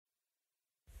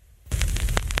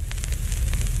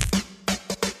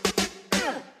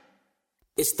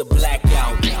It's the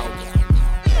blackout.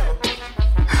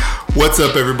 What's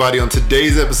up, everybody? On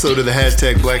today's episode of the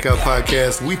Hashtag Blackout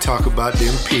Podcast, we talk about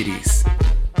them pitties.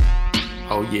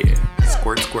 Oh yeah,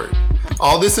 squirt, squirt.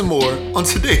 All this and more on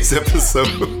today's episode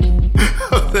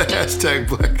of the Hashtag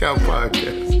Blackout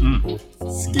Podcast.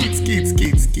 Skeet, skeet,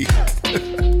 skeet, skeet.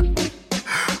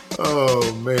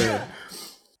 Oh man.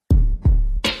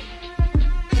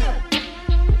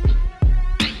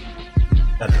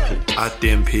 At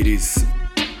them pitties.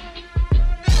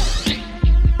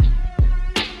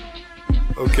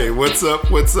 Okay, what's up?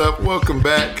 What's up? Welcome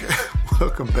back.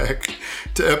 Welcome back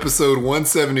to episode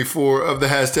 174 of the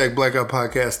Hashtag Blackout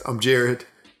Podcast. I'm Jared.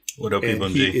 What up, people?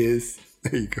 And he is.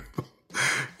 There you go.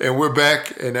 And we're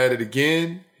back and at it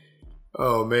again.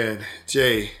 Oh man,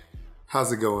 Jay,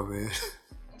 how's it going, man?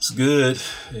 It's good.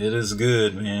 It is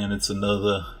good, man. It's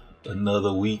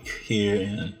another week here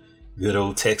in good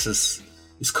old Texas.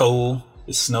 It's cold.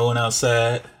 It's snowing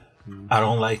outside. I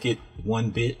don't like it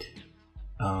one bit.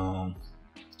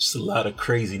 Just a lot of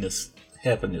craziness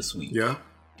happened this week. Yeah.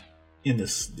 In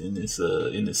this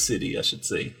city, I should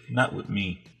say. Not with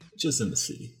me. Just in the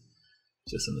city.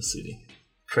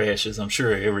 Crashes. I'm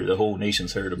sure the whole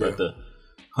nation's heard about the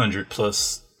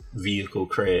 100+ vehicle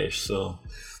crash. So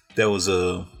that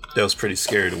was pretty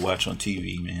scary to watch on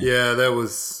TV, man. Yeah, that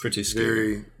was pretty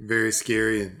scary. Very, very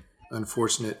scary and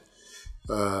unfortunate.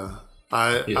 I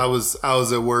was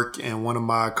at work, and one of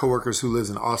my coworkers who lives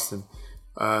in Austin,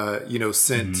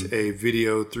 sent a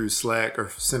video through Slack, or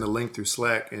sent a link through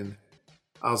Slack, and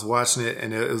I was watching it,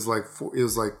 and it was like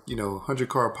 100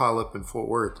 car pileup in Fort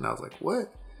Worth, and I was like,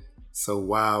 what? So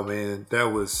wow, man,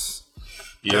 that was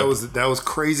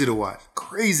crazy to watch.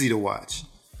 Crazy to watch.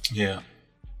 Yeah.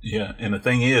 And the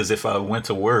thing is, if I went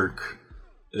to work,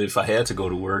 if I had to go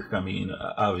to work, I mean,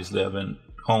 obviously I've been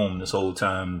home this whole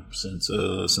time since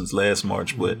last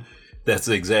March, but that's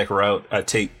the exact route I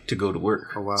take to go to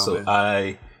work. Oh, wow, so man.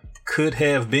 I could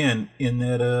have been in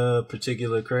that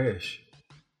particular crash.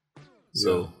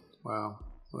 So wow.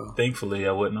 Well, thankfully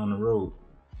I wasn't on the road.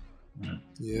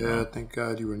 Yeah, thank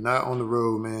God you were not on the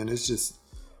road, man. It's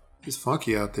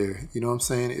funky out there. You know what I'm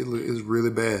saying? It's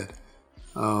really bad.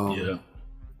 And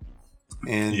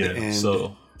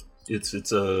so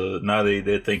it's now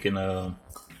they're thinking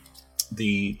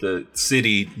the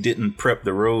city didn't prep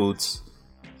the roads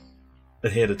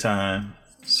ahead of time,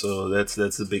 so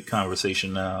that's a big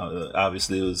conversation now.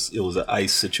 Obviously it was an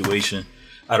ice situation.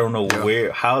 I don't know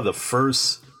how the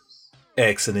first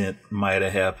accident might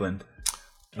have happened.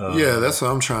 That's what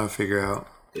I'm trying to figure out.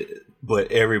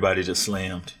 But everybody just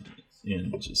slammed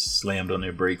on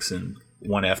their brakes, and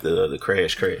one after the other,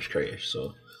 crash.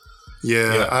 So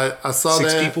I saw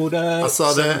 6 that. people died. I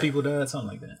saw 7 that. people died, something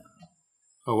like that.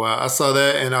 Oh wow, I saw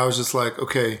that, and I was just like,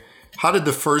 okay, how did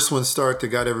the first one start that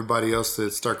got everybody else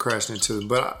to start crashing into them?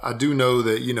 But I do know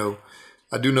that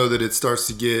it starts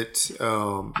to get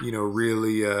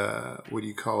really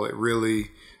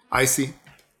really icy,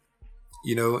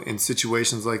 in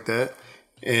situations like that,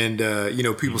 and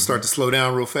people start to slow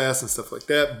down real fast and stuff like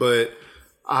that. But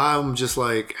I'm just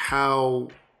like, how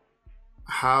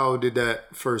did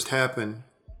that first happen?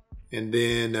 And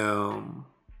then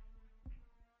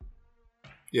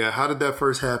how did that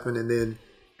first happen? And then,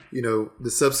 the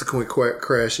subsequent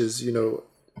crashes, I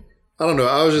don't know.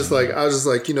 I was just like, I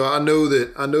know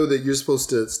that you're supposed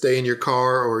to stay in your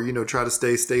car or, try to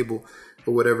stay stable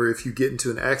or whatever if you get into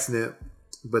an accident.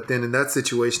 But then in that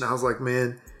situation, I was like,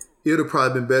 man, it would have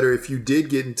probably been better if you did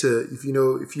get into, if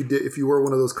you were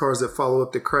one of those cars that follow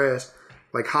up the crash,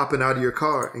 like hopping out of your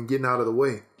car and getting out of the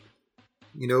way,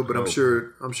 but I'm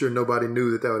sure nobody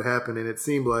knew that would happen. And it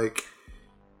seemed like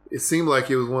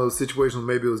it was one of those situations where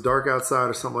maybe it was dark outside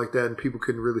or something like that, and people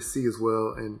couldn't really see as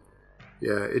well. And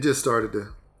it just started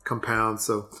to compound.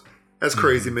 So that's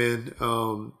crazy, man.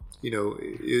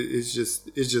 It's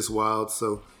just wild.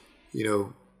 So,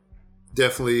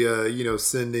 definitely,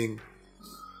 sending,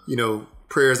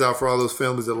 prayers out for all those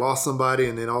families that lost somebody,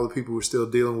 and then all the people who are still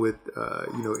dealing with,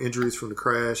 injuries from the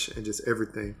crash and just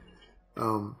everything.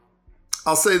 I'll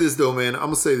say this though, man. I'm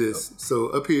gonna say this. So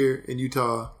up here in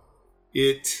Utah,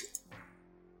 it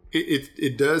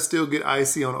does still get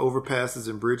icy on overpasses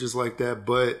and bridges like that,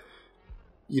 but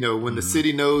when the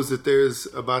city knows that there's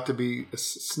about to be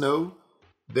snow,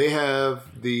 they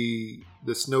have the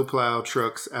snowplow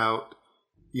trucks out,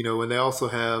 and they also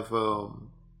have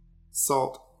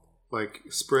salt like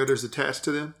spreaders attached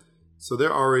to them, so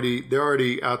they're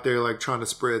already out there like trying to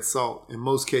spread salt in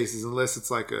most cases, unless it's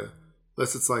like a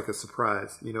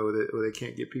surprise, where they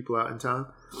can't get people out in time.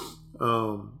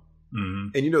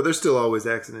 And there's still always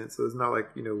accidents, so it's not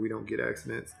like we don't get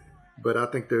accidents. but I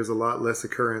think there's a lot less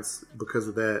occurrence because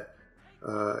of that.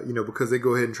 Because they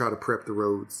go ahead and try to prep the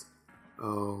roads.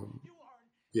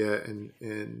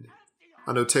 And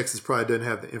I know Texas probably doesn't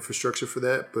have the infrastructure for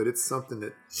that, but it's something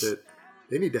that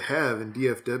they need to have in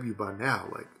DFW by now.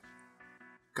 Like,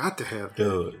 got to have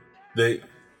that. Dude,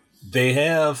 they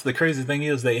have, the crazy thing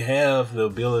is they have the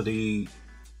ability,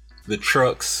 the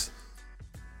trucks,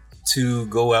 to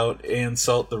go out and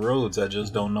salt the roads. I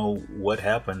just don't know what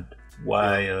happened.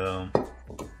 Why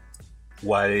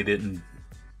they didn't.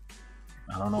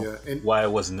 I don't know why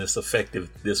it wasn't this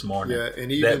effective this morning. Yeah,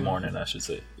 and even that morning, I should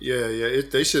say.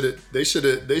 They should have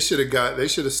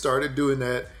started doing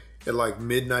that at like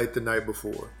midnight the night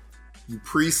before. You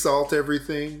pre-salt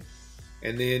everything,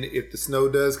 and then if the snow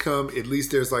does come, at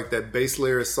least there's like that base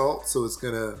layer of salt, so it's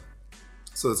going to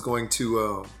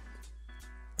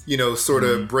sort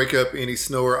of break up any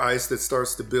snow or ice that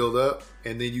starts to build up,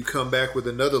 and then you come back with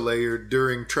another layer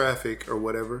during traffic or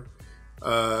whatever.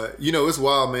 It's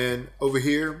wild, man. Over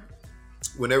here,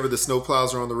 whenever the snow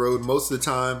plows are on the road, most of the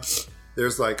time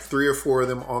there's like 3 or 4 of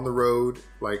them on the road,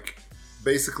 like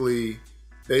basically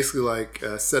like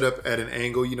set up at an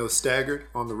angle, staggered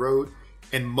on the road.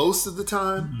 And most of the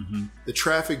time, the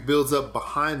traffic builds up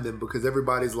behind them because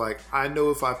everybody's like, I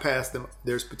know if I pass them,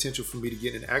 there's potential for me to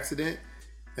get in an accident.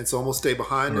 And so I'm going to stay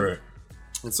behind them. Right.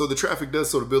 And so the traffic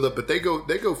does sort of build up, but they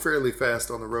go fairly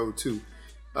fast on the road too.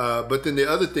 But then the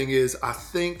other thing is, I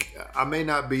think, I may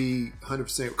not be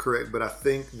 100% correct, but I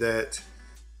think that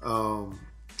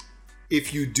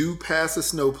if you do pass a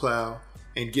snowplow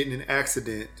and get in an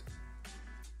accident,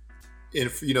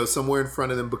 somewhere in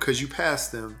front of them because you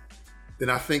passed them, then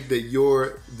I think that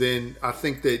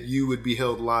you would be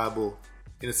held liable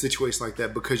in a situation like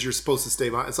that because you're supposed to stay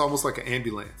behind. It's almost like an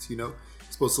ambulance, You're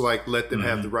supposed to like let them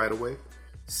have the right of way.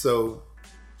 So.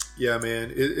 Yeah,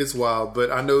 man, it's wild.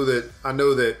 But I know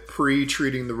that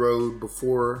pre-treating the road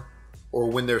before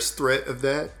or when there's threat of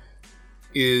that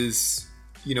is,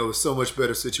 so much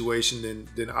better situation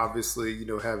than obviously,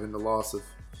 having the loss of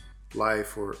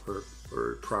life or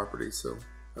property. So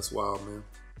that's wild, man.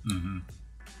 Mm-hmm.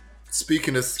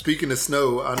 Speaking of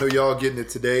snow, I know y'all getting it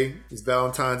today. It's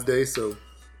Valentine's Day, so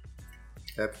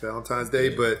happy Valentine's Day.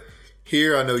 Yeah. But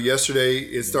here, I know yesterday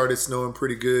it started snowing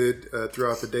pretty good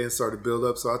throughout the day and started to build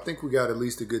up. So I think we got at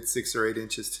least a good 6 or 8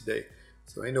 inches today.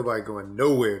 So ain't nobody going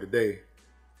nowhere today.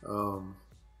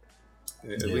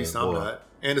 At least I'm not.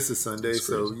 And it's a Sunday,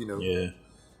 so Yeah.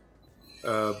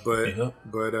 I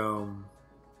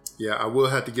will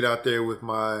have to get out there with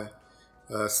my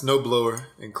snow blower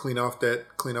and clean off the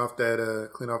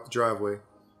driveway,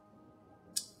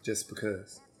 just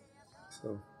because.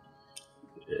 So.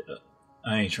 Yeah.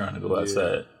 I ain't trying to go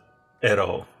outside at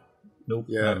all. Nope.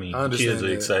 Yeah, I mean, kids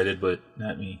are excited, but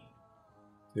not me.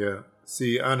 Yeah.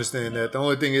 See, I understand that. The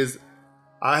only thing is,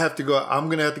 I'm going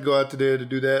to have to go out there to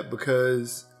do that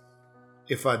because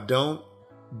if I don't,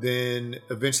 then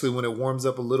eventually when it warms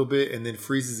up a little bit and then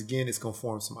freezes again, it's going to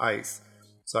form some ice.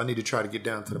 So I need to try to get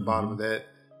down to the bottom of that,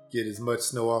 get as much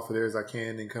snow off of there as I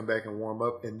can, and come back and warm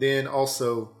up. And then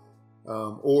also,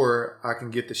 or I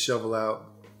can get the shovel out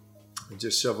and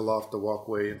just shovel off the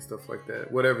walkway and stuff like that.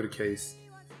 Whatever the case.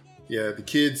 Yeah, the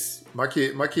kids, my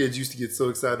kids used to get so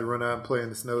excited to run out and play in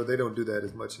the snow. They don't do that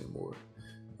as much anymore.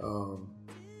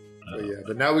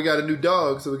 But now we got a new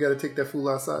dog, so we got to take that fool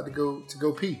outside to go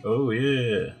pee. Oh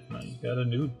yeah, you got a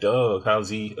new dog. How's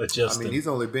he adjusting? I mean, he's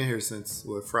only been here since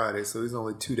Friday, so he's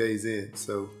only 2 days in.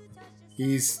 So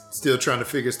he's still trying to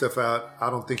figure stuff out. I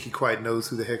don't think he quite knows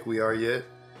who the heck we are yet.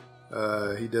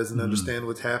 He doesn't understand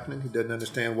what's happening. He doesn't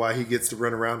understand why he gets to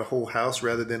run around the whole house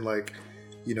rather than a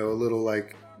little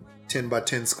like 10 by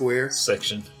 10 square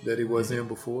section that he was in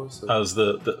before. So how's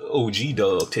the OG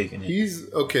dog taking it?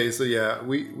 He's okay. So yeah,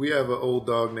 we have an old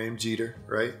dog named Jeter,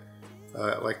 right?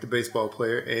 Like the baseball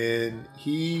player, and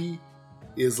he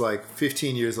is like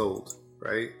 15 years old,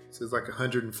 right? So it's like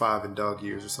 105 in dog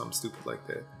years or something stupid like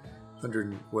that.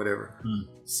 100 whatever.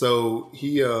 So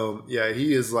he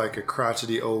is like a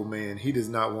crotchety old man. He does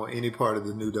not want any part of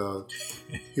the new dog.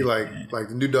 He like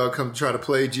the new dog comes to try to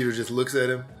play, Jeter just looks at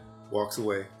him, walks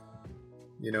away.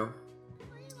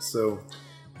 So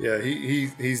yeah,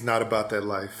 he's not about that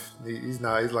life. He's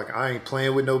not. He's like, I ain't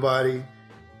playing with nobody.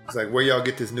 It's like, where y'all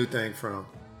get this new thing from?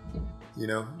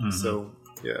 So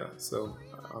yeah, so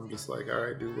I'm just like, all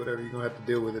right, dude, whatever, you're gonna have to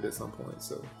deal with it at some point.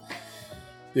 So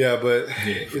yeah, but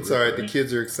it's all right. The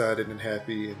kids are excited and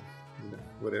happy and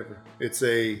whatever. It's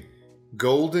a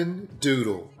golden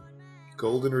doodle,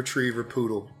 golden retriever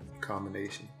poodle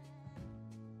combination.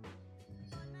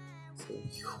 So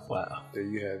wow, there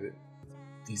you have it.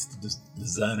 These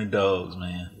designer dogs,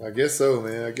 man. I guess so,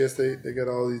 man. I guess they got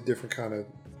all these different kind of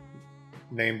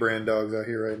name brand dogs out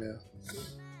here right now.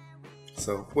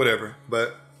 So whatever.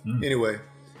 But anyway,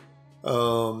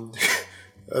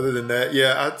 other than that,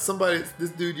 yeah, this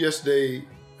dude yesterday,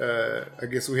 I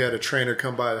guess we had a trainer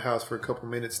come by the house for a couple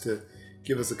minutes to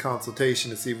give us a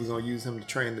consultation to see if we're going to use him to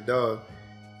train the dog.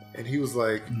 And he was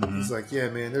like, yeah,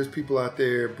 man, there's people out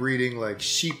there breeding like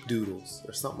sheep doodles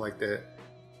or something like that.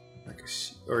 Like a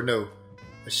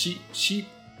sheep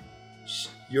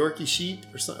Yorkie sheep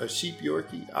or something, a sheep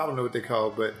Yorkie. I don't know what they call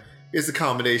it, but it's a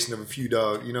combination of a few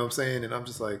dogs. You know what I'm saying? And I'm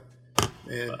just like,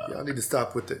 man, y'all need to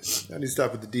stop with the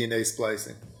DNA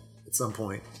splicing at some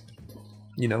point.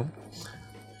 You know,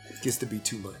 it gets to be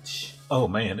too much. Oh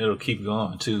man, it'll keep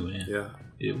going too, man. Yeah,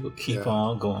 it will keep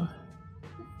on going.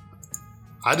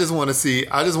 I just want to see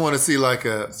like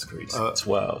it's crazy. It's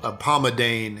wild. A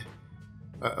Pomeranian,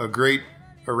 a Great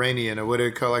Iranian, or what they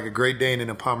call like a Great Dane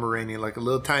and a Pomeranian, like a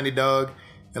little tiny dog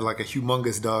and like a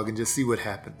humongous dog, and just see what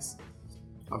happens.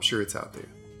 I'm sure it's out there.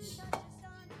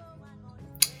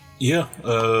 Yeah.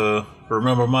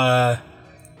 Remember my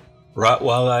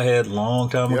Rottweiler I had a long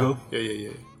time ago?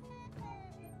 Yeah.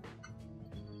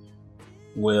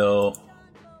 Well,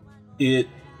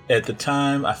 at the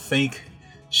time, I think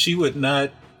she would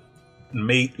not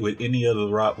mate with any other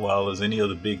Rottweilers, any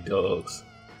other big dogs,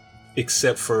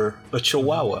 except for a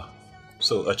Chihuahua.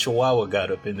 So a Chihuahua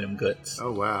got up in them guts.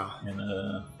 Oh wow!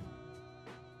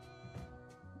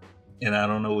 And I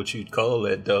don't know what you'd call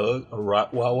that dog. A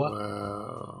Rottweiler?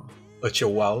 Wow. A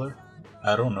Chihuahua?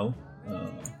 I don't know.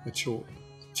 A Chihuahua.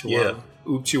 Yeah.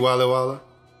 Oop Chihuahua Walla.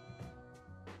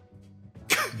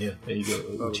 Yeah, there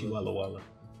you go. Chihuahua Walla.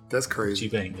 That's crazy.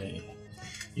 Bang bang.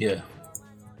 Yeah.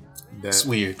 It's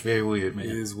weird. Very weird, man.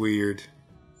 It is weird.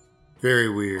 Very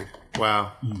weird.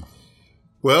 Wow.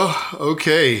 Well,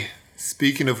 okay.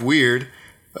 Speaking of weird,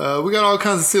 we got all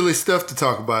kinds of silly stuff to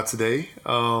talk about today.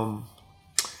 But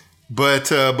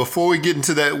before we get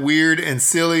into that weird and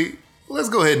silly, let's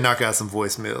go ahead and knock out some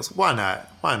voicemails. Why not?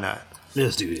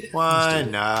 Let's do it. Why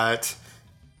not?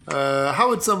 How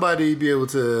would somebody be able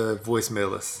to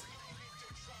voicemail us?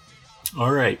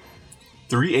 All right.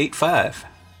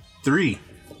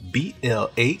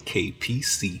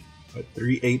 385-3BLAKPC or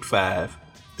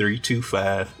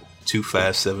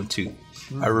 385-325-2572.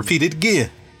 I repeat it again.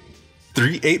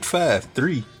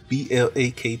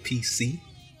 385-3BLAKPC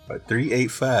or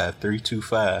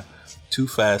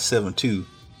 385-325-2572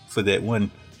 for that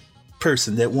one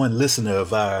person, that one listener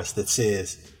of ours that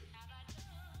says,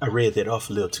 I read that off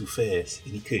a little too fast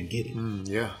and he couldn't get it.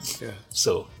 Yeah.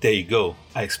 So there you go.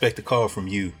 I expect a call from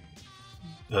you,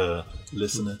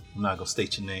 listener. I'm not going to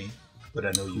state your name, but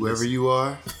I know you. Whoever you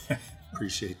are,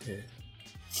 appreciate that.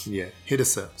 Yeah, hit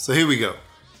us up. So here we go.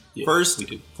 Yeah, First we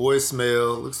do.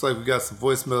 Voicemail. Looks like we got some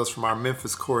voicemails from our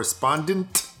Memphis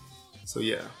correspondent. So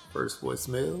yeah, first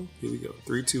voicemail. Here we go.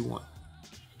 3, 2, 1.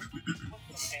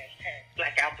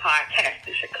 Blackout Podcast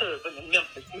is your cousin in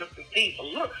Memphis Diesel.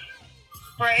 Look,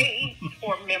 pray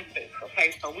for Memphis.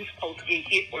 Okay, so we supposed to get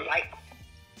hit with like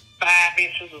 5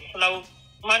 inches of snow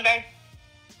Monday.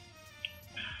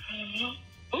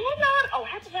 Oh, Lord. Oh,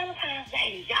 happy Valentine's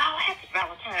Day, y'all. Happy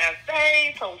Valentine's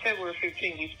Day. So February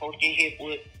 15th, we supposed to get hit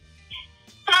with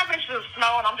 5 inches of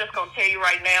snow, and I'm just going to tell you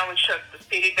right now, it shuts the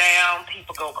city down.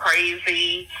 People go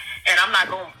crazy. And I'm not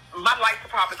going to, my lights will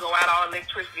probably go out on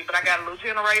electricity, but I got a little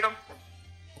generator.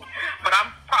 But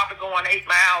I'm probably going 8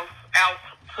 miles out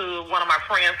to one of my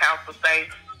friends' house to stay,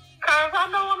 because I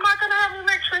know I'm not going to have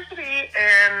electricity,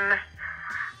 and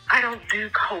I don't do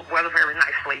cold weather very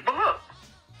nicely. But look,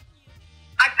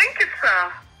 I think it's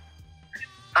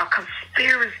a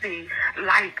conspiracy,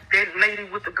 like that lady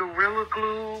with the Gorilla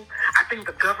Glue. I think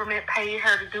the government paid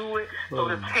her to do it, so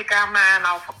to take our mind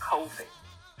off of COVID.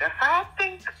 That's how I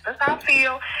think. That's how I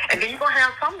feel. And then you're going to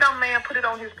have some dumb man put it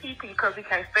on his pee-pee because he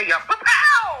can't stay up.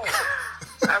 Pow!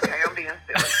 Okay, I'm being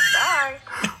silly. Bye.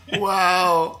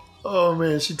 Wow. Oh,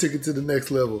 man. She took it to the next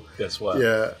level. That's why.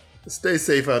 Yeah. Stay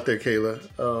safe out there, Kayla.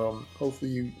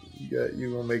 Hopefully you're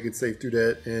going to make it safe through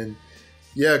that. And,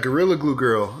 yeah, Gorilla Glue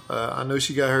girl. I know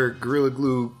she got her Gorilla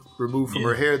Glue removed from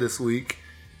her hair this week.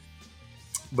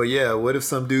 But, yeah, what if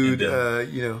some dude,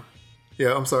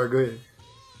 Yeah, I'm sorry. Go ahead.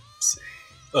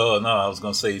 Oh, no, I was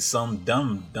going to say some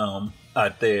dumb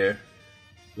out there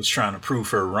was trying to prove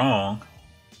her wrong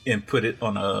and put it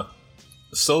on a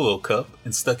Solo cup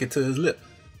and stuck it to his lip.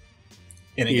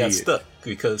 And it got stuck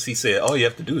because he said, all you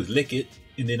have to do is lick it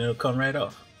and then it'll come right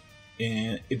off.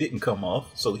 And it didn't come off,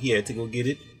 so he had to go get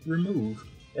it removed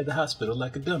at the hospital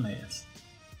like a dumbass.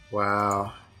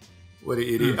 Wow. What an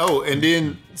idiot. Oh, and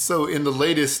then so in the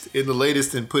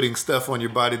latest in putting stuff on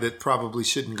your body that probably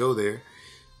shouldn't go there,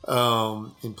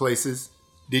 in places,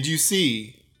 did you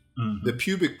see the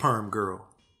pubic perm girl?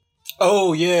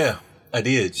 Oh yeah, I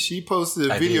did. She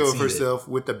posted a video of herself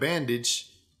with a bandage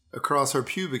across her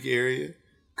pubic area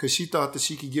because she thought that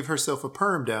she could give herself a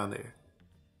perm down there.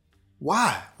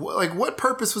 Why? What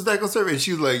purpose was that going to serve? And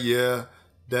she was like, yeah,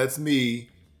 that's me.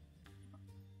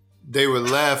 They were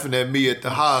laughing at me at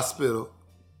the hospital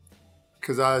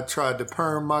because I tried to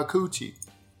perm my coochie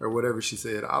or whatever she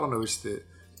said. I don't know what she said.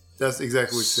 That's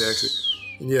exactly what she said, actually.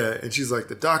 And yeah, and she's like,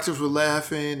 the doctors were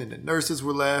laughing and the nurses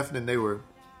were laughing and they were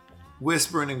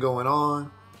whispering and going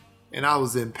on. And I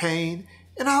was in pain.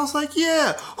 And I was like,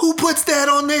 yeah, who puts that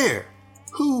on there?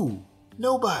 Who?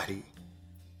 Nobody.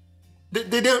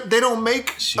 They don't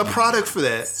make a product for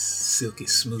that. Silky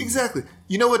smooth. Exactly.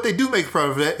 You know what they do make a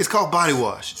product for that? It's called body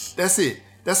wash. That's it.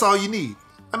 That's all you need.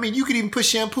 I mean, you could even put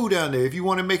shampoo down there if you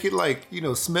want to make it like,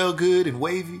 smell good and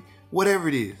wavy, whatever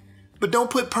it is. But don't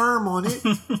put perm on it.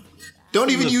 Don't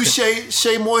even use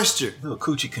Shea Moisture. Little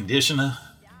coochie conditioner.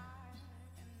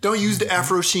 Don't use the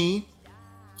Afro Sheen.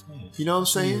 You know what I'm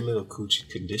saying? A little coochie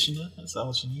conditioner. That's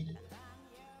all she needed.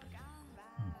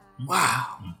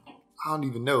 Wow. I don't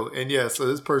even know. And yeah, so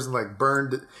this person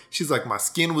burned it. She's like, my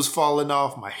skin was falling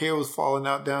off. My hair was falling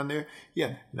out down there.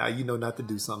 Yeah. Now you know not to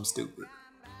do something stupid.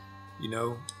 And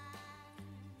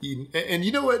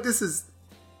you know what? This is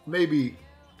maybe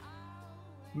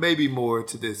more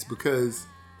to this because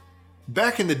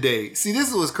back in the day, see, this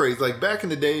is what's crazy. Like back in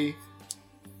the day,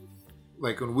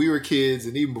 like when we were kids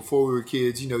and even before we were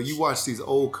kids, you watch these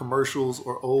old commercials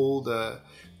or old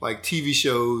TV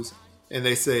shows and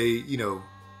they say,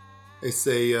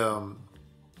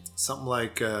 something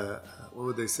like what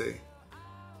would they say?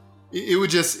 It would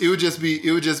just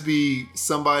be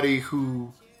somebody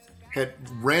who had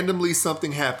randomly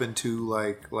something happened to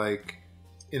like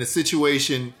in a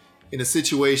situation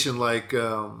like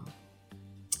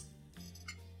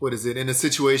what is it? In a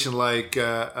situation like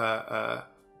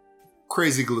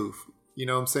Crazy Glue, you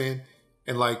know what I'm saying?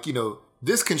 And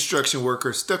this construction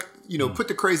worker stuck, put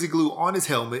the crazy glue on his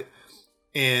helmet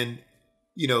and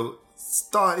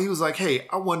thought, he was like, hey,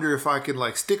 I wonder if I can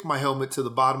stick my helmet to the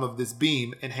bottom of this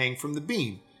beam and hang from the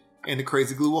beam and the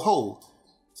crazy glue will hold.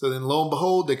 So then lo and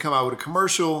behold, they come out with a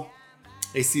commercial.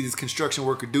 They see this construction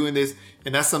worker doing this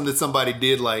and that's something that somebody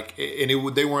did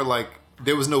and they weren't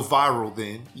there was no viral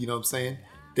then, you know what I'm saying?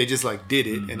 They just did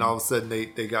it and all of a sudden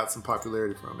they got some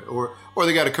popularity from it or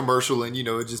they got a commercial and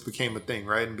it just became a thing,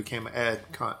 right? And became an ad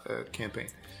campaign.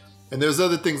 And there's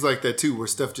other things like that too where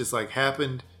stuff just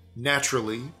happened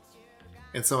naturally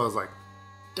and someone was like,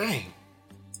 dang,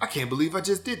 I can't believe I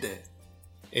just did that.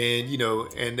 And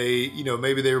and they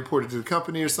maybe they reported to the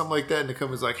company or something like that and the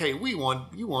company's like, hey, we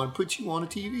want to put you on a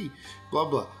TV, blah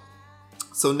blah.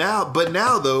 So now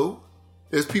though,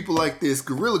 there's people like this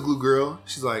Gorilla Glue girl.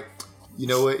 She's like, you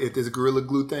know what? If this Gorilla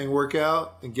Glue thing work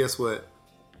out, then guess what?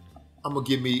 I'm gonna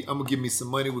give me some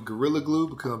money with Gorilla Glue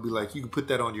because I'll be like, you can put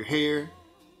that on your hair,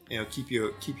 and keep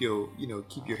your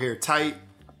hair tight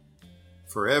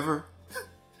forever.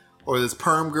 Or this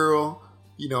perm girl,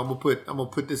 I'm gonna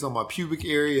put this on my pubic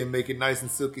area and make it nice and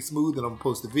silky smooth, and I'm gonna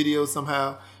post a video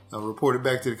somehow. I'll report it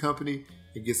back to the company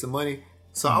and get some money.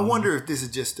 So I wonder if this is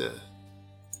just a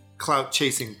clout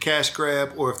chasing cash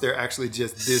grab, or if they're actually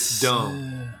just this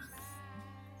dumb.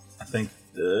 I think,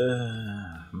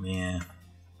 man,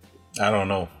 I don't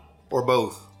know. Or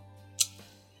both.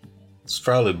 It's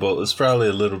probably both. It's probably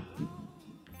a little.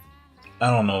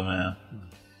 I don't know, man.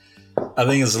 I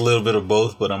think it's a little bit of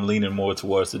both, but I'm leaning more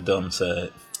towards the dumb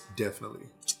side. Definitely.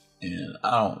 And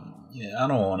I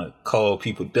don't want to call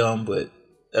people dumb, but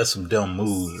that's some dumb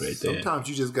moves right there. Sometimes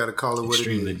you just got to call it what it is.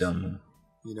 Extremely dumb.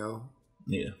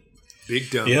 Yeah.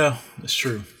 Big dumb. Yeah, that's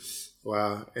true.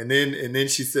 Wow. And then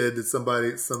she said that some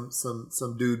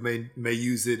dude may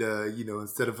use it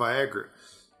instead of Viagra.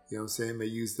 You know what I'm saying? May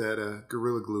use that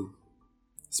Gorilla Glue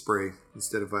spray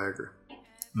instead of Viagra.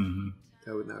 Mm-hmm.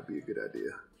 That would not be a good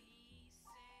idea.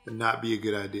 Would not be a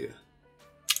good idea.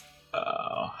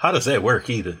 How does that work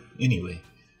either? Anyway,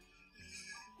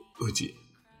 would you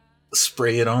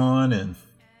spray it on and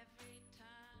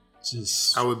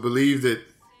just? I would believe that.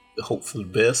 Hope for the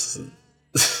best.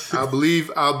 I believe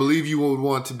you would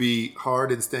want to be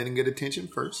hard and standing at attention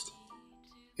first,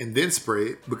 and then spray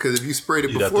it. Because if you sprayed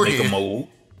it beforehand, have to make a mold.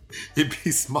 It'd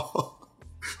be small.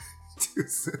 Too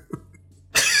soon.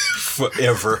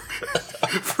 Forever.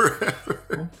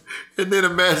 And then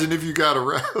imagine if you got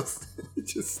aroused. It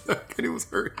just stuck and it was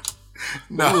hurt.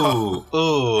 No.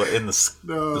 Oh, and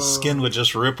the skin would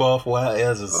just rip off while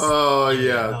as it's. Oh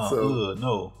yeah.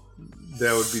 No.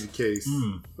 that would be the case.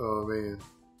 Oh man.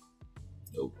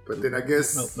 Nope. But then I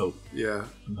guess Nope. Yeah.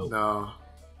 Nope. No.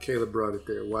 Caleb brought it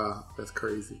there. Wow, that's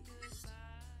crazy.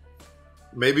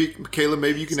 Maybe Caleb,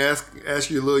 maybe you can ask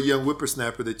your little young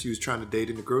whippersnapper that you was trying to date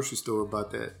in the grocery store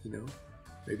about that. You know,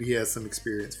 maybe he has some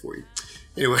experience for you.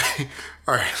 Anyway,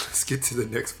 all right, let's get to the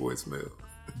next voicemail.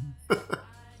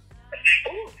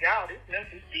 Oh, y'all, this is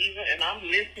Mrs. Steven, and I'm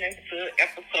listening to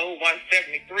episode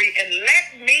 173. And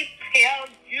let me tell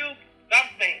you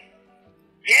something.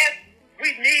 Yes,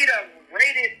 we need a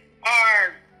rated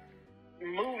R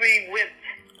movie with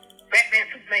Batman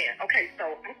Superman. Okay,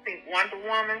 so I think Wonder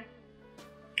Woman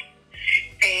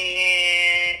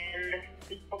and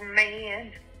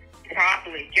Superman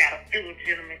probably got a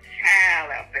illegitimate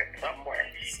child out there somewhere.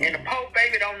 And the poor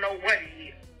baby don't know what he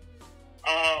is.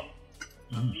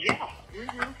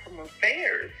 Some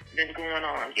affairs been going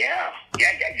on. Yeah.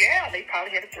 They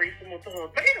probably had a threesome with the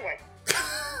husband. But anyway,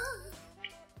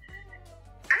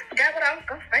 I forgot what I was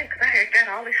going to say because I had got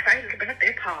all excited about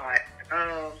that part.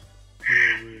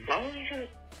 Boneless?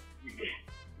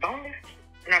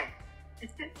 No.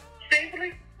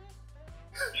 Singly?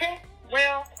 Okay.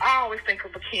 Well, I always think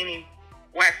of bikini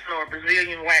waxing or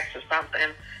Brazilian wax or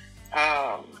something.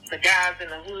 The guys in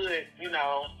the hood, you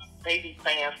know, they be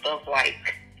saying stuff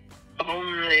like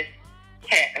boneless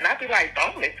cat. And I'd be like,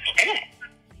 boneless cat?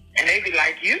 And they be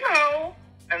like, you know,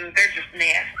 and they're just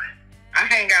nasty. I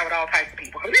hang out with all types of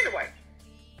people. But anyway,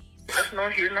 that's no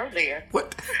here, no there.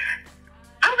 What?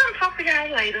 I'm going to talk to y'all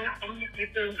later. I'm going to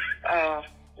get through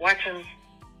watching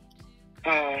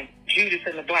Judas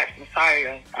and the Black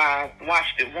Messiah. I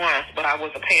watched it once, but I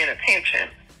wasn't paying attention.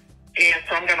 And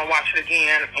so I'm going to watch it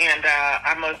again. And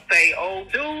I must say,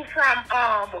 old dude from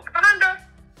Wakanda,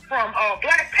 from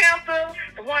Black Panther,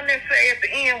 the one that said at the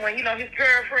end when, you know, his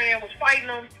girlfriend was fighting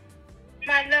him,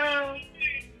 my love,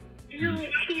 you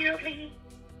kill me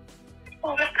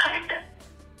for Wakanda.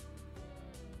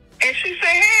 And she said,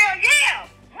 hell yeah,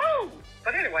 move.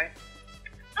 But anyway,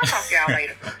 I'll talk to y'all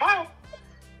later. Bye.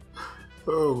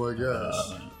 Oh my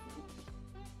gosh.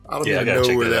 I don't I even gotta know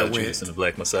check where that that out. went. Judas and the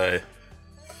Black Messiah.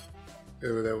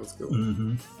 Where that was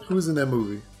going. Who was in that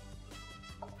movie?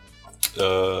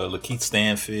 Lakeith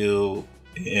Stanfield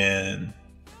and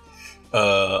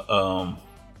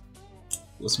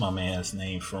what's my man's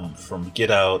name from Get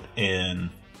Out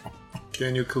and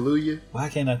Daniel Kaluuya. why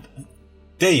can't I?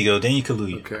 There you go, Daniel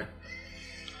Kaluuya. Okay.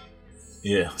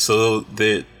 Yeah, so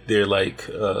they're like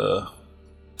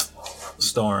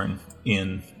starring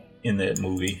in that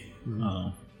movie.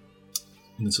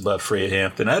 And it's about Fred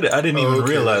Hampton. I didn't even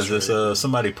realize this. Right.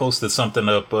 Somebody posted something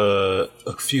up a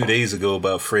few days ago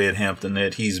about Fred Hampton,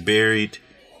 that he's buried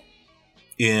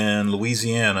in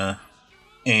Louisiana,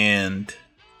 and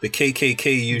the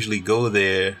KKK usually go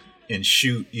there and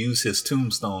use his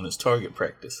tombstone as target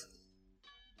practice.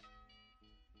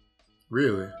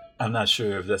 Really? I'm not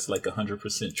sure if that's like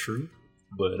 100% true,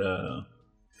 but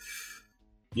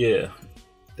yeah,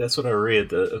 that's what I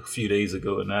read a few days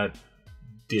ago, and I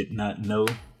did not know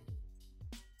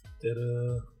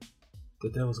that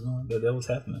that was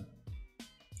happening.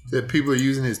 That people are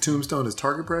using his tombstone as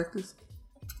target practice?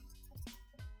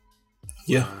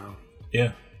 Yeah. Wow.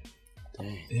 Yeah.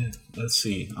 Dang. Yeah. Let's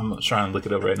see. I'm trying to look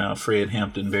it up right now. Fred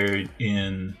Hampton buried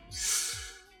in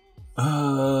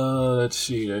let's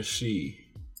see.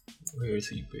 Where is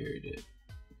he buried at?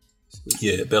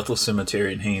 Yeah, Bethel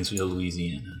Cemetery in Haynesville,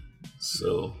 Louisiana.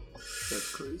 So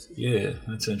That's crazy. yeah,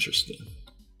 that's interesting.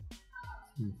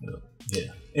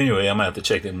 Yeah. Anyway, I'm gonna have to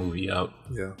check that movie out.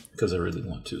 Yeah. Because I really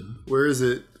want to. Where is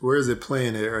it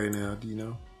playing at right now? Do you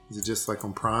know? Is it just like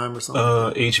on Prime or something?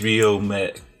 HBO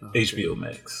Max. Okay. HBO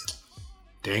Max.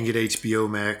 Dang it, HBO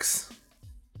Max.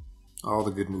 All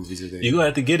the good movies are there. You're gonna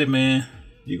have to get it, man.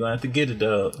 You're gonna have to get it,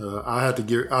 dog. I had to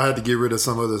get rid of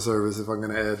some other service if I'm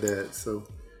gonna add that. So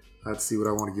I have to see what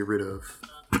I want to get rid of.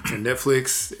 And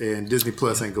Netflix and Disney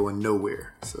Plus ain't going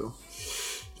nowhere. So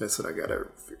that's what I gotta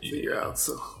figure out.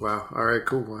 So wow. All right,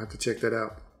 cool. I'll have to check that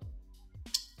out.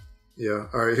 Yeah.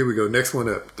 All right, here we go. Next one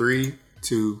up. 3,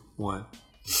 2, 1.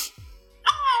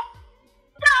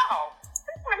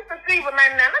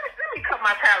 Let me cut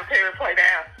my Tyler Perry play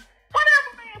down.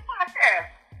 Whatever, man, podcast.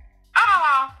 I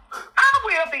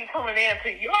will be tuning in to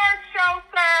your show,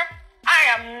 sir. I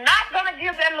am not going to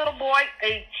give that little boy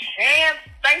a chance.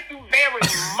 Thank you very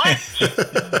much.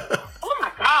 Oh,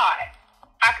 my God.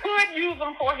 I could use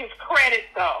him for his credit,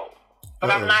 though.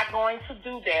 But I'm not going to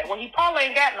do that. Well, he probably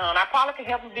ain't got none. I probably can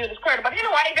help him build his credit. But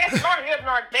anyway, that's neither here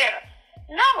nor there.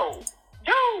 No.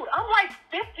 Dude, I'm like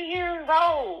 50 years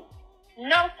old.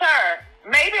 No, sir.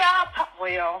 Maybe I'll talk.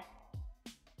 Well,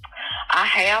 I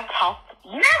have talked to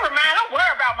never mind. Don't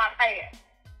worry about my past.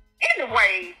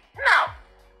 Anyway, no.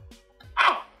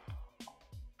 Oh,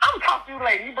 I'm gonna talk to you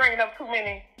later. You bringing up too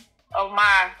many of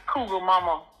my cougar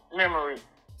mama memories.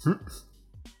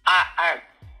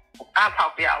 I'll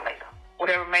talk to y'all later.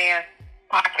 Whatever, man.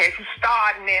 Podcast, you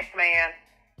starting this, man.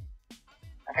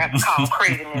 I got to call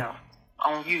Craig and them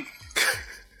on you.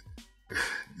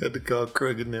 Had to call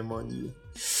Craig and them on you.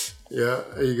 Yeah,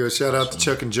 there you go. Shout out to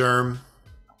Chuck and Germ.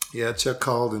 Yeah, Chuck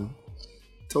called and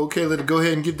told Kayla to go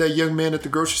ahead and give that young man at the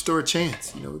grocery store a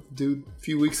chance. You know, the dude a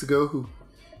few weeks ago who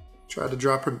tried to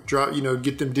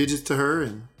get them digits to her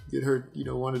and get her,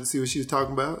 wanted to see what she was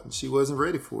talking about, and she wasn't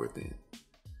ready for it then.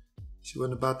 She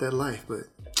wasn't about that life, but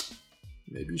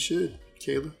maybe you should,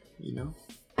 Kayla,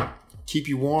 keep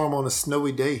you warm on a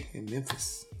snowy day in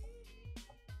Memphis.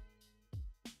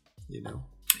 Yeah.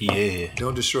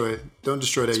 Don't destroy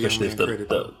that especially young man credit.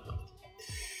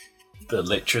 The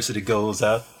electricity goes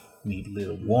out. Need a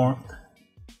little warmth.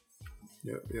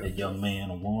 Yep. A young man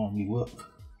will warm you up.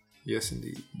 Yes,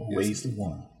 indeed. Ways to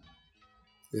warm.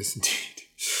 Yes, indeed.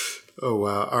 Oh,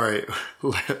 wow. All right.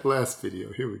 Last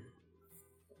video. Here we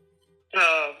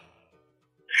go.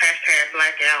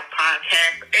 #Blackout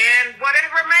Podcast and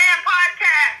Whatever Man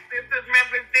Podcast. This is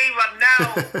Memphis Diva. No,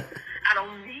 I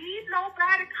don't need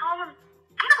nobody calling.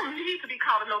 I don't need to be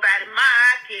calling nobody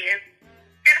my kids.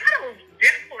 And I don't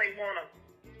definitely want to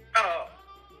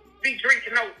be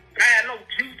drinking buying no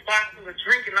juice boxes or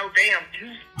drinking no damn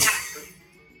juice boxes.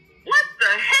 What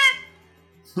the heck?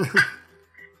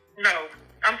 No,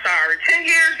 I'm sorry. 10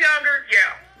 years younger?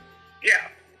 Yeah.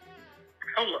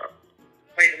 Hold up.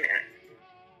 Wait a minute.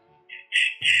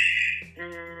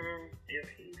 If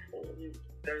he's 40,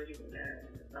 39,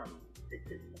 I'm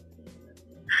 60.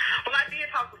 Well, I did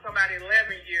talk to somebody 11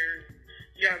 years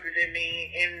younger than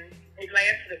me, and it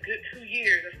lasted a good 2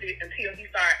 years until he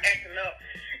started acting up.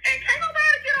 And can't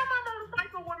nobody get on my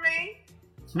motorcycle with me.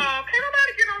 Can't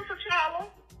nobody get on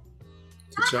T'Challa.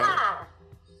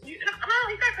 He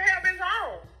got to have his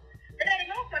own. And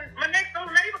my next door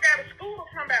neighbor got a scooter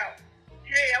come out.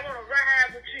 Hey, I want to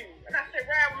ride with you. And I said,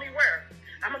 ride with me where?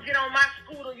 I'm going to get on my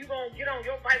scooter. You going to get on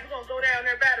your bike. We're going to go down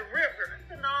there by the river. I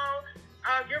said, no,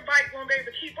 your bike won't be able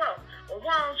to keep up. Well,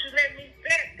 why don't you let me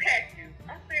backpack you?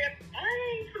 I said, I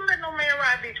ain't going to let no man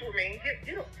ride bitch with me.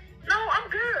 No,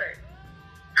 I'm good.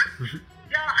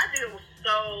 Y'all, I deal with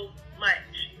so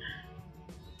much.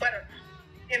 But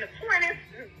in the 20s,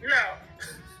 no,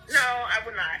 I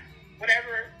would not.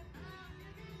 Whatever.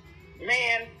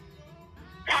 Man,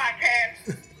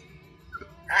 podcast.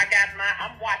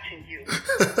 I'm watching you.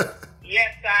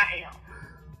 Yes, I am.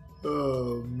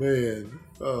 Oh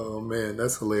man,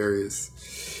 that's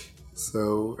hilarious.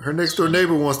 So her next door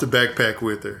neighbor wants to backpack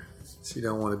with her. She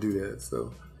don't want to do that,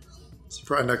 so she's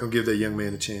probably not gonna give that young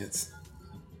man a chance.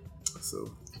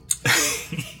 So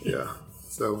yeah.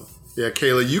 So yeah,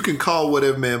 Kayla, you can call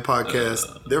Whatever Man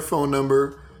Podcast. Their phone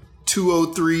number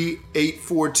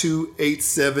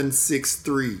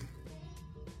 203-842-8763.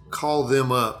 Call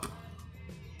them up,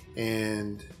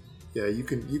 and yeah, you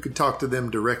can talk to them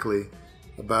directly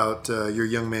about your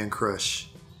young man crush.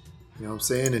 You know what I'm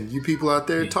saying? And you people out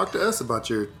there, talk to us about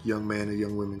your young man or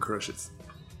young women crushes.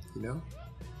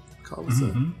 Call us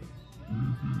up.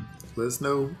 Let us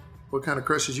know what kind of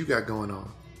crushes you got going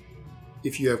on,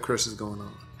 if you have crushes going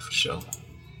on. For sure.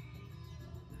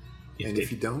 And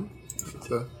if you don't,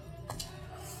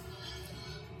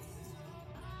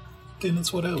 then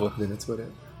it's whatever.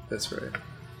 That's right.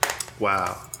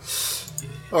 Wow.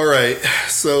 All right.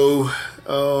 So,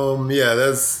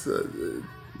 that's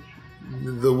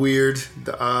the weird,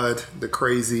 the odd, the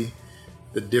crazy,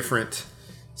 the different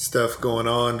stuff going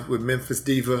on with Memphis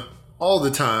Diva all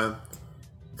the time.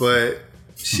 But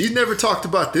she's never talked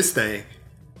about this thing.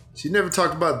 She never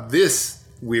talked about this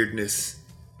weirdness.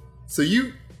 So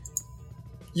you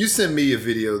sent me a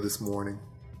video this morning,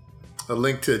 a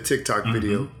link to a TikTok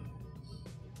video.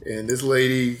 And this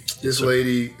lady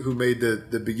who made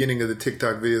the beginning of the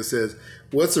TikTok video says,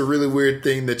 what's a really weird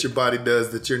thing that your body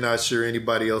does that you're not sure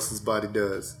anybody else's body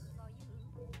does?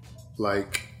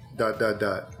 Like, ...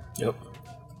 Yep.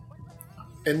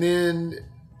 And then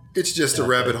it's just a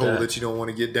rabbit hole that you don't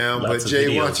want to get down. Lots but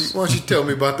Jay, why videos. don't you tell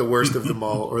me about the worst of them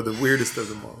all, or the weirdest of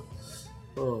them all?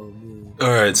 Oh, man.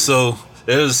 All right, so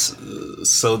this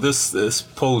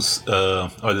post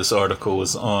or this article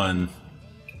was on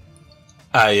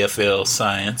IFL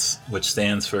Science, which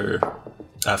stands for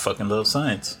I fucking love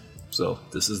science. So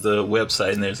this is the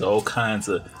website, and there's all kinds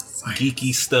of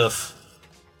geeky stuff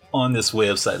on this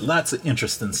website. Lots of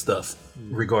interesting stuff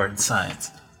regarding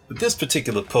science. But this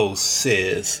particular post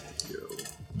says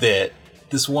that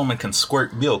this woman can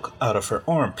squirt milk out of her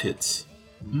armpits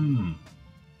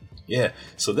Yeah,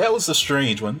 so that was a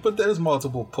strange one, but there's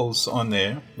multiple posts on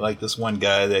there. Like this one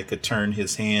guy that could turn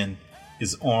his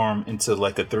arm into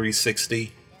like a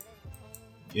 360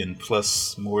 in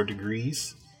plus more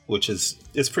degrees, which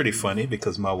it's pretty funny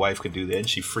because my wife could do that and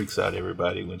she freaks out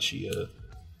everybody when she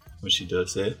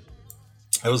does that.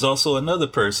 There was also another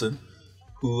person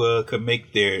who could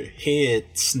make their head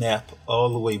snap all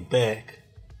the way back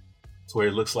to where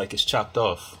it looks like it's chopped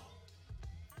off.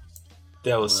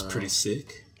 That was pretty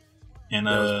sick. And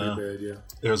That was pretty bad, yeah.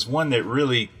 there's one that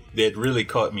really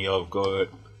caught me off guard.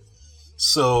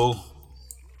 So,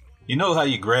 you know how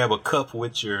you grab a cup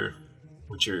with your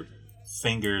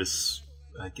fingers,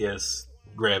 I guess,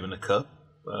 grabbing a cup.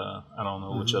 I don't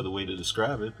know which other way to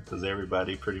describe it because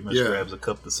everybody pretty much grabs a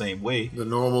cup the same way. The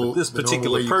normal, but this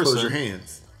particular way you person, close your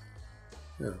hands.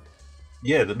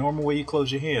 Yeah, the normal way you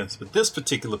close your hands. But this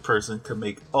particular person could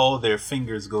make all their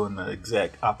fingers go in the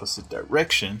exact opposite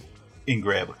direction and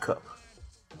grab a cup.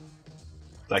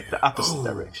 Like the opposite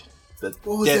direction. What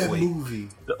was that way, movie?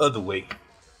 The other way.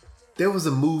 There was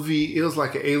a movie. It was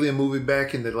like an alien movie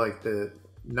back in the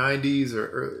 90s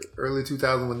or early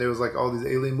 2000s when there was like all these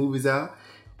alien movies out.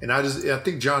 And I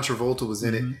think John Travolta was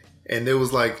in it. And there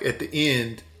was like at the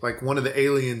end, like one of the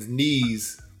aliens'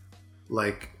 knees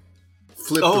like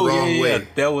flipped the wrong way.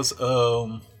 That was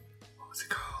what was it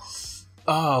called?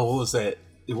 Oh, what was that?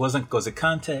 Was it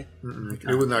Contact?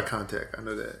 It was not Contact. I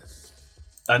know that.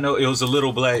 I know it was a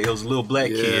little black kid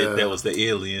that was the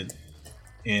alien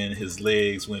and his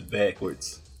legs went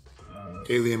backwards.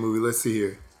 Alien movie. Let's see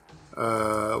here.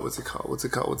 What's it called?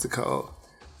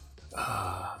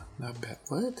 Not bad.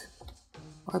 What?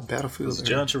 Why Battlefield? Was it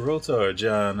John Travolta or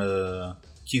John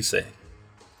Cusack?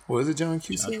 Was it John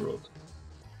Cusack? John Travolta.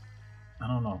 I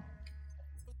don't know.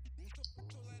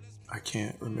 I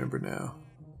can't remember now.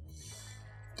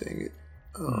 Dang it.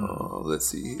 Let's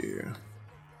see here.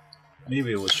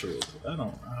 Maybe it was Travolta. I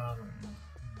don't know.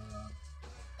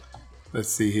 Let's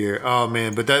see here. Oh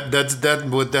man, but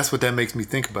that's what that makes me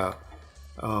think about.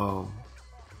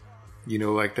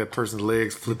 Like that person's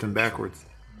legs flipping backwards.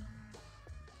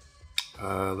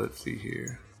 Let's see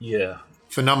here. Yeah.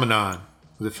 Phenomenon.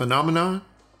 Was it Phenomenon?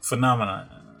 Phenomenon.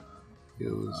 It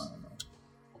was.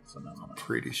 Phenomenon.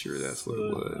 Pretty sure that's what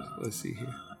it was. Let's see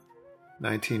here.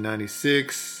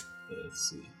 1996. Let's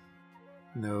see.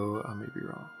 No, I may be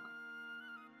wrong.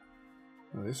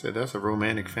 Oh, they said that's a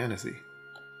romantic fantasy.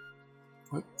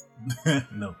 What?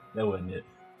 No, that wasn't it.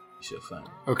 You should find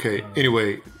it. Okay.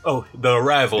 Anyway. Oh, The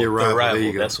Arrival. The Arrival. There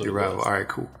you go. That's what The Arrival. it was. All right.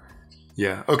 Cool.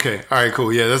 Yeah. Okay. All right.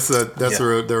 Cool. Yeah. That's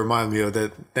that reminds me of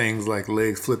that things like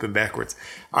legs flipping backwards.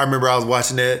 I remember I was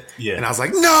watching that. Yeah. And I was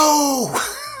like, no.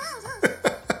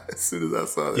 As soon as I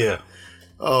saw that. Yeah.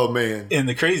 Oh man. And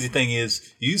the crazy thing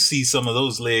is, you see some of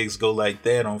those legs go like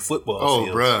that on football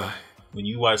fields. Oh, bruh. When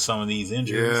you watch some of these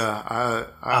injuries. Yeah. I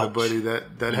had a buddy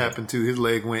that happened to. His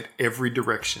leg went every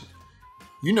direction.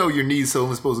 You know your knees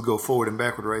only supposed to go forward and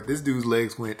backward, right? This dude's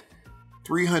legs went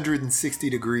 360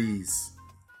 degrees.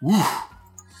 Woo.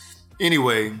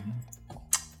 Anyway,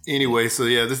 so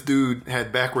yeah, this dude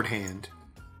had backward hand,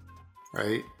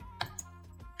 right?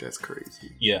 That's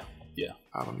crazy. Yeah.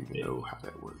 I don't even know how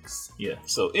that works. Yeah.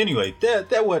 So anyway,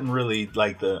 that wasn't really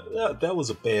like that was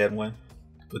a bad one.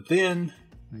 But then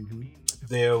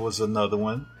there was another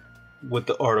one with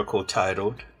the article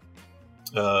titled,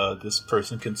 this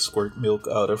person can squirt milk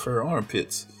out of her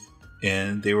armpits.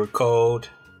 And they were called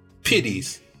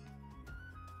pitties.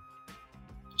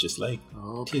 Just like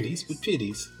titties with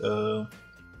pitties. So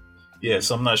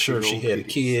I'm not sure if she had a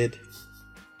kid.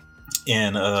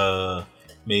 And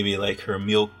maybe like her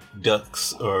milk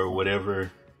ducts or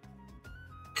whatever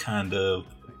kind of,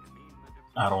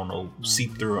 I don't know,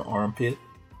 seep through her armpit.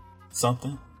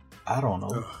 Something. I don't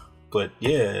know. But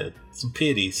yeah, some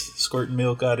pitties. Squirting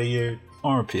milk out of your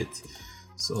armpits.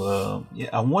 So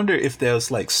I wonder if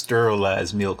there's like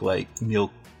sterilized milk, like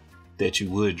milk that you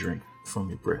would drink from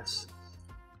your breast,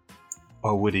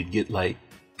 or would it get like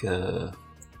I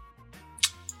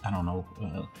don't know,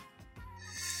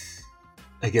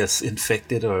 I guess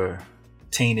infected or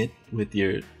tainted with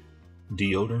your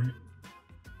deodorant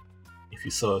if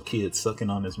you saw a kid sucking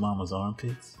on his mama's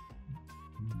armpits?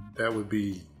 That would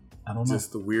be, I don't know,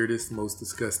 just the weirdest, most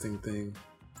disgusting thing.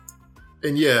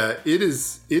 And yeah, it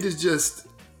is just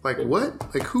like,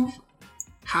 what? Like who?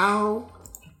 How?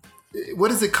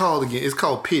 What is it called again? It's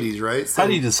called pitties, right? So how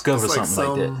do you discover something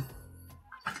like that?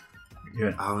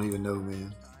 Yeah. I don't even know,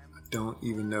 man. I don't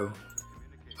even know.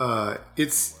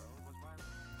 It's,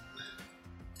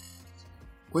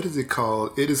 what is it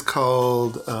called? It is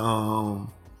called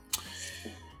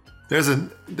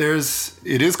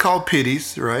It is called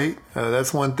pitties, right?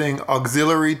 That's one thing.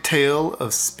 Auxiliary tail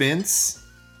of Spence,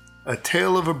 a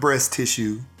tail of a breast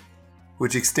tissue,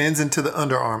 which extends into the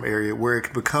underarm area where it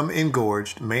can become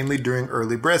engorged, mainly during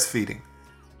early breastfeeding.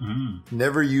 They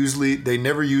never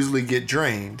usually get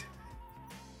drained.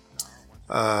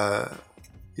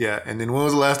 Yeah, and then when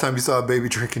was the last time you saw a baby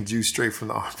drinking juice straight from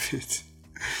the armpit?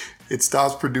 It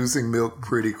stops producing milk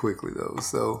pretty quickly though.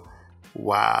 So,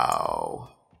 wow.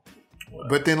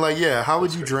 But then, like, yeah, how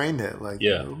would you drain that? Like,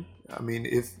 yeah. You know, I mean,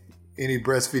 if any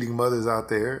breastfeeding mothers out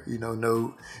there, you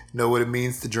know what it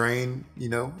means to drain, you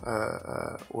know,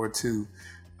 or to,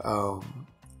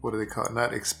 what do they call it?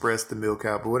 Not express the milk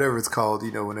out, but whatever it's called,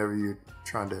 you know, whenever you're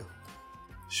trying to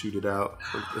shoot it out,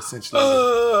 essentially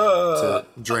to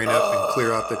drain up and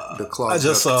clear out the clogged. I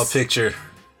just saw a picture.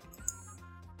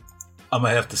 I'm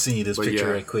gonna have to send you this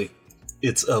picture right quick.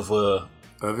 It's of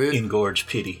it? Engorged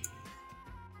pitty.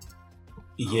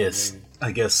 Yes,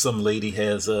 I guess some lady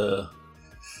has it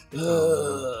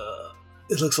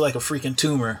looks like a freaking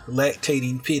tumor,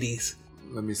 lactating pitties.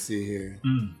 Let me see here.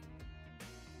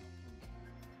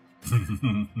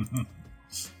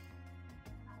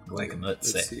 Like a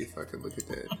nutsack. Let's see if I can look at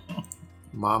that.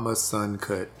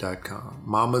 Mamasuncut.com.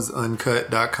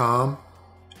 Mamasuncut.com.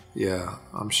 Yeah,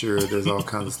 I'm sure there's all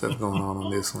kinds of stuff going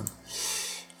on this one.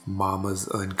 Mama's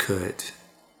Uncut.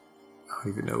 I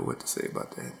don't even know what to say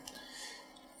about that.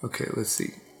 Okay, let's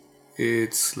see.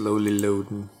 It's slowly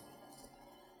loading.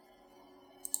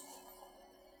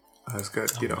 I just got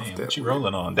to get off that. What you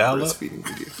rolling on? Dial up? Breastfeeding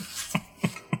video.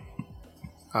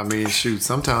 I mean, shoot,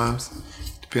 sometimes.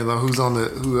 Depends on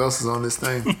who else is on this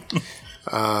thing.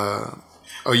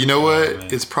 Oh, you know what? Man.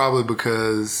 It's probably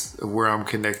because of where I'm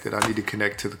connected. I need to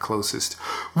connect to the closest.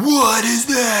 What is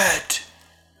that?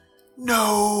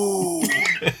 No.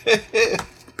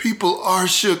 People are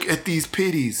shook at these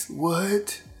pitties.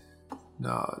 What?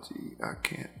 No, gee, I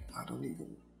can't. I don't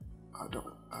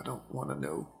want to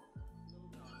know.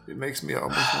 It makes me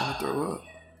almost want to throw up.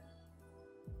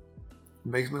 It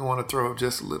makes me want to throw up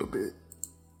just a little bit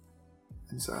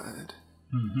inside.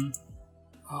 Mm-hmm.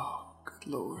 Oh, good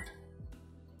Lord.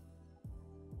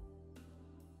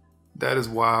 That is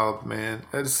wild, man.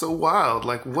 That is so wild.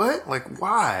 Like, what? Like,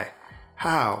 why?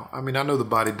 How? I mean, I know the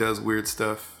body does weird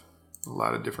stuff in a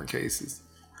lot of different cases.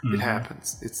 Mm-hmm. It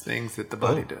happens. It's things that the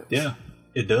body does. Yeah,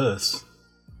 it does.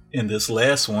 In this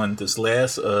last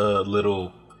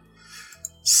little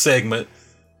segment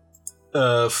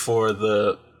for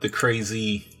the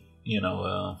crazy,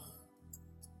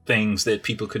 things that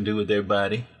people can do with their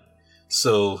body.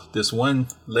 So this one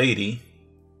lady,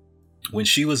 when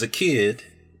she was a kid,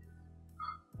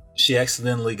 she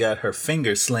accidentally got her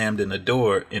finger slammed in a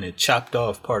door and it chopped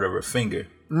off part of her finger.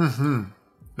 Mm-hmm.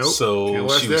 Nope. So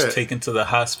she was taken to the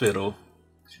hospital.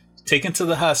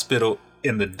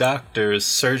 And the doctors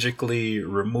surgically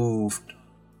removed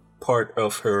part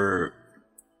of her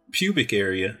pubic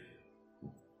area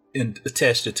and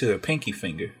attached it to her pinky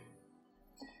finger.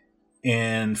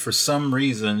 And for some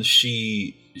reason,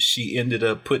 she ended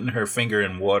up putting her finger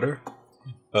in water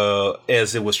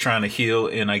as it was trying to heal,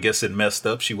 and I guess it messed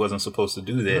up. She wasn't supposed to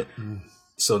do that. Mm-hmm.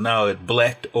 So now it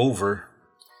blacked over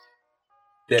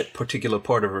that particular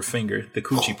part of her finger, the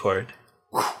coochie part.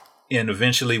 And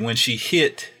eventually when she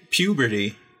hit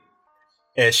puberty,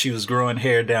 as she was growing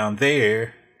hair down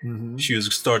there, mm-hmm. she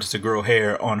was started to grow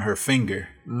hair on her finger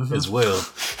mm-hmm. as well.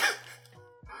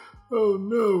 Oh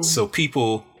no. So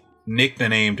people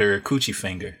nicknamed her Coochie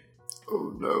Finger.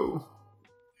 Oh no.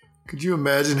 Could you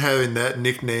imagine having that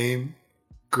nickname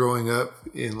growing up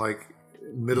in like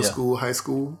middle school, high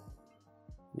school?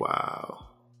 Wow.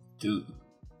 Dude.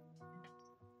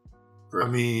 I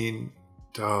mean,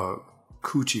 dog,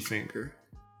 Coochie Finger.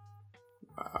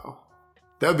 Wow.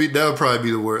 That would probably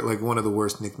be the word, like one of the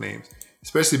worst nicknames.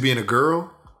 Especially being a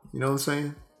girl, you know what I'm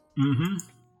saying? Mm-hmm.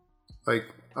 Like,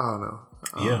 I don't know.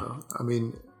 I don't know.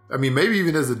 I mean, maybe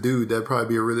even as a dude, that'd probably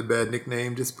be a really bad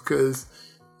nickname just because,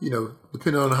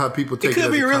 depending on how people take it. It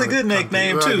could be a really good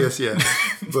nickname, too. I guess, yeah.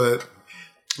 But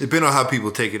depending on how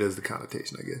people take it as the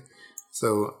connotation, I guess.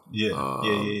 So,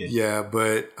 yeah,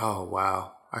 but, oh,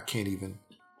 wow. I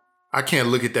can't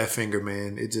look at that finger,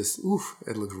 man. It just,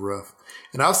 it looks rough.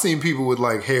 And I've seen people with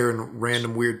like hair in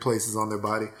random weird places on their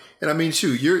body. And I mean,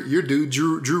 shoot, your dude,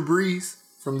 Drew Brees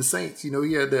from the Saints, he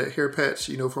had that hair patch,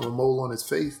 from a mole on his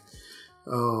face.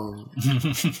 I've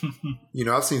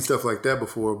seen stuff like that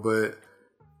before, but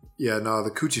yeah, no,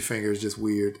 the Coochie Finger is just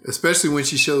weird. Especially when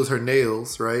she shows her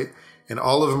nails, right? And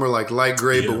all of them are like light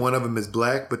gray, but one of them is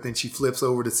black, but then she flips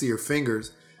over to see her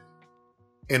fingers.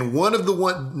 And one of the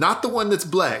not the one that's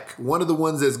black, one of the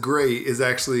ones that's gray is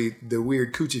actually the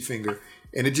weird coochie finger.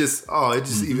 And it just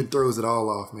even throws it all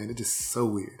off, man. It's just so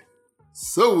weird.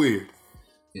 So weird.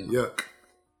 Yeah. Yuck.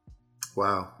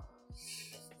 Wow.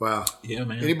 Yeah,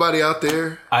 man. Anybody out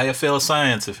there? IFL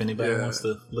Science, if anybody wants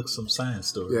to look some science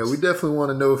stories. Yeah, we definitely want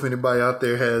to know if anybody out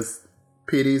there has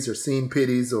pitties or seen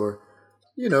pitties or,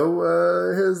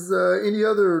 has any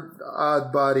other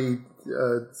odd body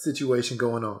situation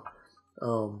going on.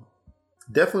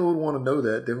 Definitely would want to know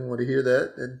that. Definitely want to hear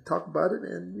that and talk about it.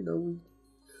 And, we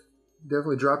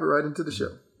definitely drop it right into the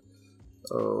show.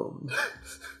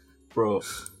 Bro,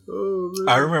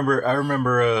 I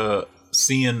remember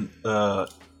seeing, I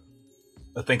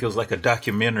think it was like a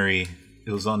documentary.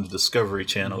 It was on the Discovery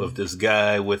Channel of this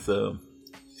guy with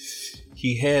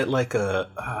he had like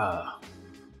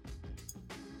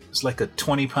it's like a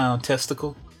 20-pound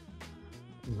testicle.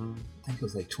 I think it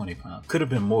was like 20 pounds. Could have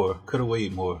been more. Could have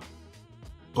weighed more.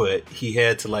 But he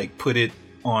had to like put it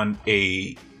on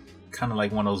a kind of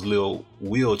like one of those little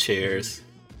wheelchairs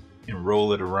and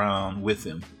roll it around with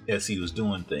him as he was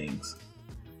doing things.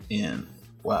 And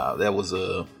wow, that was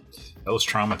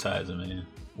traumatizing, man.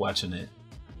 Watching it.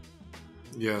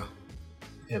 Yeah.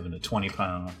 Having a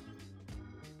 20-pound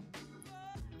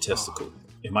testicle.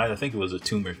 I think it was a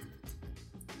tumor.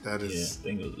 That is. Yeah, I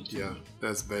think it was a tumor. Yeah,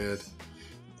 that's bad.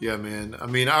 Yeah, man. I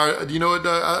mean,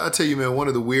 I tell you, man, one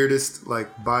of the weirdest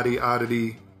like body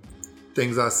oddity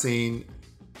things I've seen,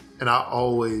 and I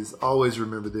always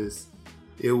remember this.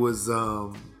 It was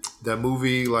that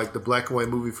movie, like the black and white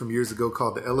movie from years ago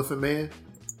called The Elephant Man.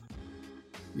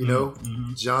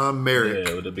 John Merrick.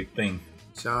 Yeah, with a big thing.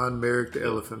 John Merrick, the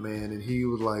Elephant Man, and he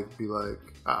would be like,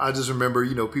 I just remember,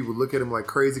 people look at him like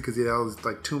crazy because he had all these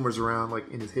like tumors around like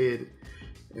in his head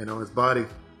and on his body.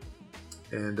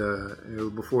 And it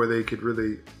was before they could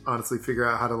really honestly figure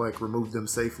out how to like remove them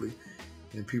safely.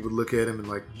 And people would look at him and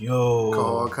like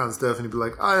call all kinds of stuff, and he'd be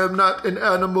like, "I am not an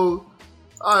animal.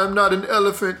 I am not an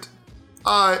elephant.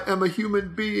 I am a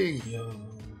human being."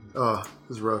 Oh,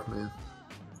 it's rough, man.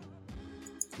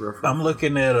 It's rough. I'm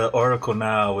looking at an article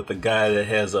now with a guy that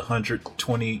has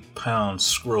 120-pound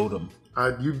scrotum.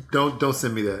 You don't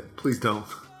send me that. Please don't.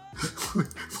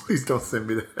 Please don't send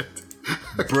me that.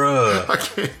 Bruh.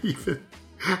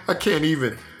 I can't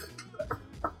even.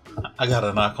 I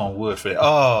gotta knock on wood for that.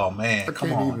 Oh man,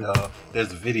 come on, dog.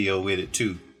 There's a video with it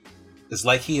too. It's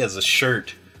like he has a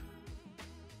shirt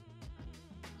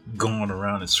going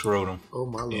around his scrotum. Oh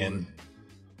my lord! And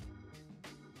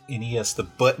he has to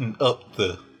button up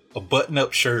a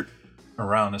button-up shirt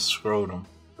around his scrotum.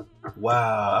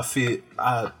 Wow,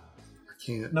 I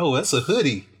can't. No, that's a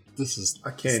hoodie.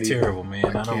 It's terrible,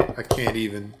 man. I can't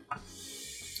even.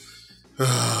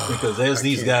 Because as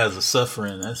these guys are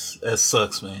suffering, that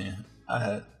sucks, man.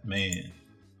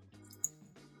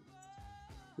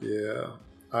 Yeah,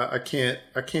 I can't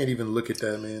even look at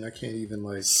that, man. I can't even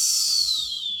like.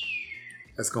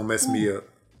 That's gonna mess me up.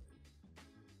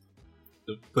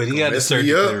 But he got the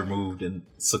surgery removed and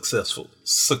successful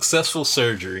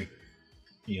surgery.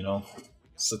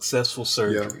 Successful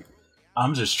surgery. Yeah.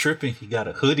 I'm just tripping. He got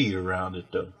a hoodie around it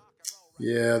though.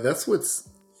 Yeah, that's what's.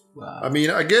 Wow. I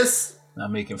mean, I guess. Not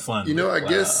making fun. I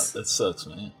guess that sucks,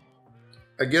 man.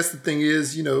 I guess the thing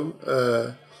is, you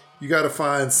got to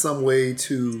find some way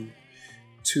to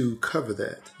cover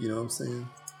that. You know what I'm saying?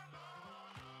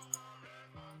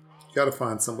 You got to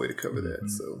find some way to cover that.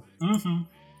 So.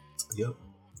 Yep.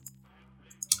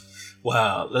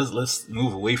 Wow. Let's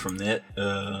move away from that.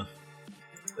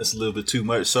 That's a little bit too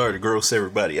much. Sorry to gross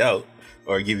everybody out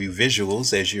or give you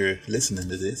visuals as you're listening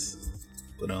to this,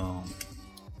 but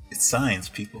it's science,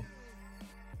 people.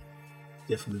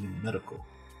 Definitely medical.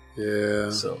 Yeah.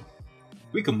 So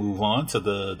we can move on to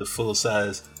the full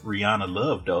size Rihanna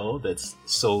Love doll that's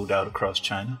sold out across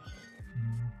China.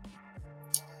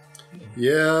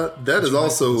 Yeah, that is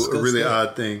also a really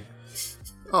odd thing.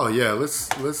 Oh yeah, let's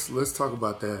talk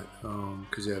about that.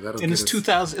 Because that'll. And it's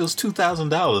 $2,000. It was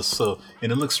 $2,000. So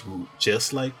and it looks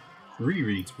just like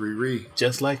Riri. It's Riri,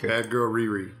 just like her. Bad girl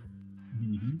Riri.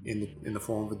 In the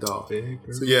form of a doll.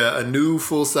 So yeah, a new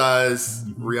full size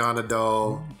Rihanna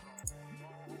doll.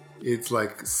 It's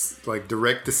like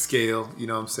direct to scale. You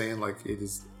know what I'm saying? Like it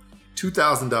is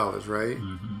 $2,000, right?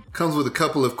 Comes with a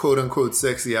couple of quote unquote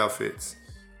sexy outfits.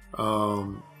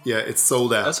 Yeah, it's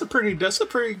sold out. That's a pretty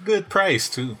good price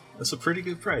too. That's a pretty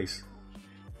good price.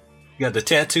 You got the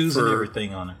tattoos and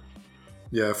everything on it.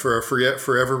 Yeah, for a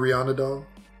forever Rihanna doll.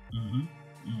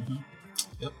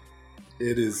 Yep.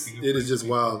 It is just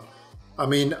wild. I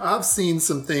mean, I've seen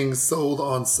some things sold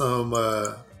on some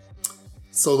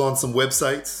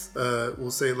websites. We'll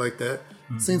say it like that.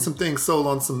 seen some things sold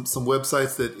on some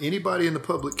websites that anybody in the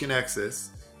public can access.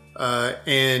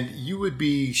 And you would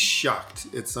be shocked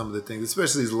at some of the things,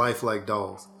 especially these lifelike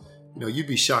dolls. You'd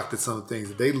be shocked at some of the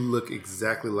things. They look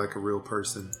exactly like a real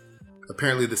person.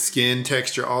 Apparently the skin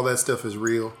texture, all that stuff is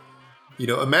real.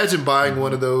 Imagine buying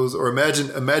one of those, or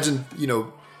imagine,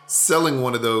 selling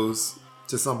one of those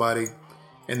to somebody,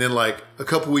 and then like a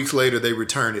couple weeks later they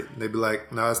return it and they'd be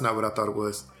like, no, that's not what I thought it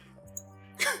was.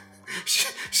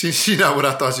 She not what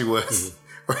I thought she was.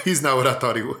 Or he's not what I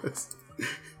thought he was.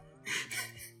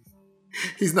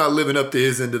 He's not living up to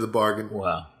his end of the bargain.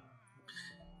 Wow.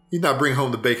 He's not bringing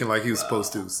home the bacon like he was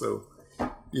supposed to. So,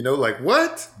 like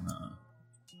what? No.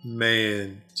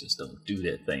 Man. Just don't do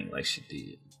that thing like she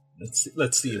did.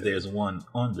 Let's see if there's one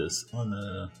on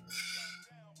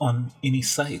any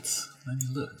sites. Let me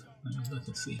look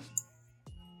and see.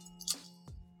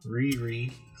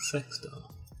 Riri sex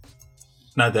doll.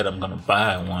 Not that I'm gonna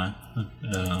buy one.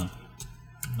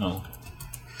 No.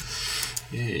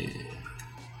 Yeah.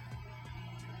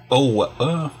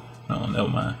 Oh, no, never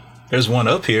mind. There's one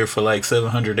up here for like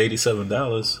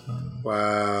 $787.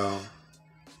 Wow.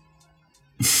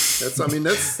 There's some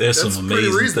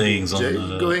amazing things Jay,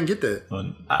 on. Go ahead and get that.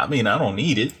 I don't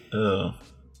need it. I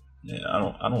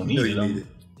don't need it.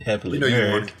 I'm happily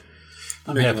married.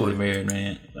 I'm happily married,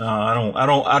 man. I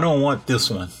don't want this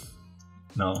one.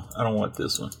 No, I don't want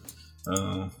this one.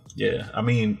 Yeah,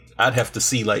 I'd have to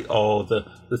see like all the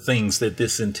things that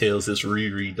this entails, this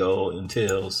Riri doll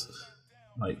entails.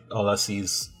 Like all I see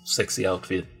is sexy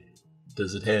outfit.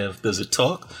 Does it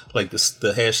talk? Like the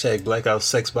hashtag Blackout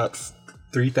Sexbot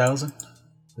 3000?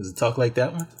 Does it talk like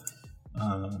that one?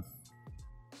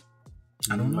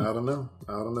 I don't know. I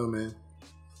don't know, man.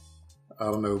 I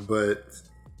don't know, but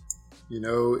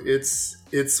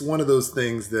it's one of those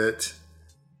things that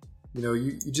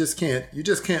you just can't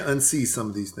unsee some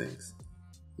of these things.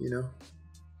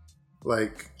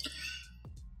 Like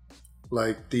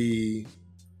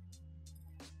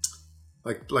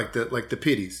the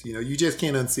pitties, you just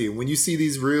can't unsee it. When you see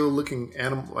these real looking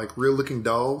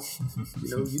dolls,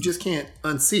 you just can't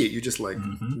unsee it. You're just like,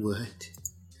 what?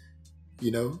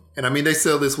 And they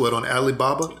sell this on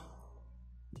Alibaba.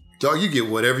 Dog, you get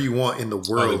whatever you want in the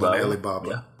world on Alibaba.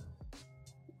 Yeah.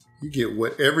 You get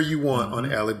whatever you want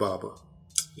on Alibaba.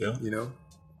 Yeah.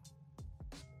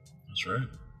 That's right.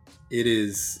 It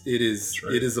is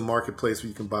right. It is a marketplace where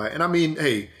you can buy. And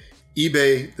hey,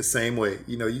 eBay the same way.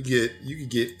 You can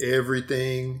get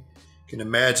everything you can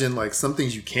imagine, like some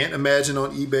things you can't imagine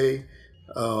on eBay.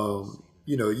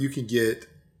 You can get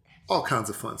all kinds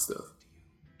of fun stuff.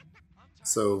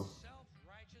 So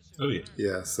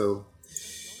yeah, so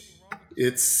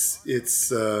it's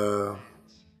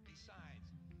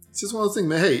just one of those things,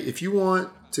 man. Hey, if you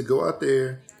want to go out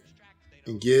there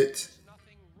and get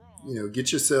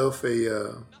yourself a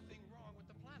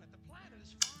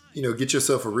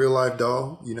real life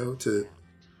doll, to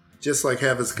just like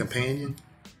have as a companion,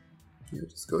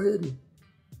 just go ahead and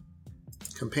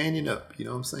companion up. You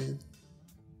know what I'm saying?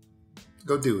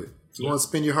 Go do it. If you want to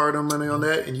spend your hard-earned money on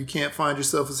that and you can't find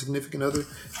yourself a significant other,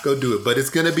 go do it. But it's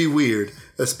going to be weird,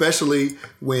 especially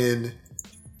when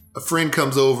a friend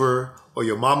comes over or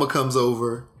your mama comes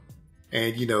over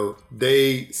and,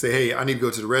 they say, hey, I need to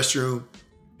go to the restroom.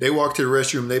 They walk to the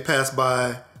restroom. They pass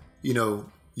by,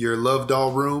 your love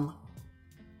doll room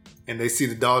and they see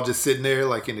the doll just sitting there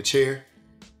like in a chair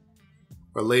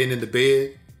or laying in the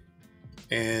bed.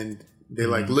 And they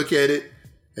look at it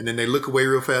and then they look away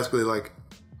real fast, but they're like,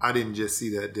 I didn't just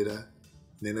see that, did I? And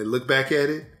then they look back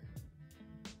at it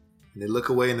and they look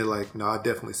away and they're like, no, I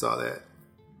definitely saw that.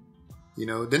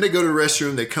 Then they go to the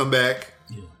restroom, they come back.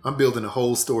 Yeah. I'm building a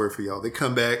whole story for y'all. They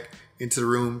come back into the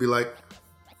room and be like,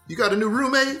 you got a new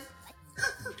roommate?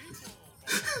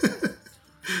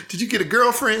 Did you get a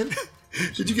girlfriend?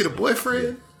 Did you get a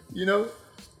boyfriend?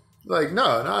 Like, no,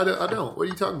 I don't. What are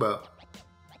you talking about?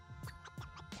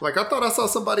 Like, I thought I saw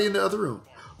somebody in the other room.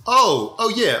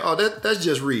 Oh yeah. Oh, that's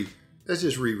just Riri. That's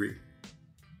just Riri.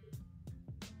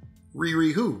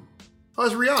 Riri who? Oh,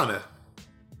 it's Rihanna.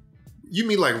 You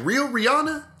mean like real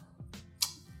Rihanna?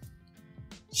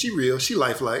 She real. She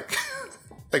lifelike.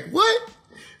 Like what?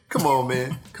 Come on,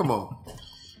 man. Come on.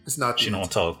 It's not. She don't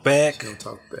talk back. She don't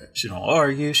talk back. She don't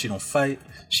argue. She don't fight.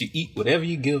 She eat whatever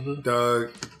you give her.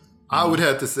 Dog. I would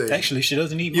have to say. Actually, she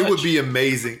doesn't eat much. It would be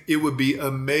amazing. It would be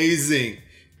amazing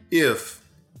if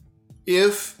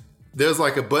there's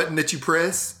like a button that you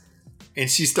press and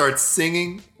she starts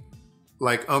singing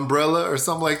like Umbrella or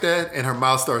something like that and her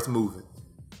mouth starts moving.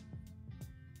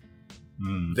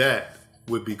 That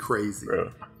would be crazy.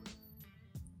 Bro.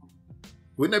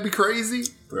 Wouldn't that be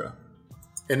crazy? Bro.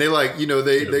 And they like,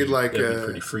 That'd be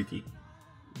pretty freaky.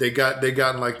 they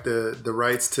gotten like the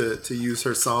rights to use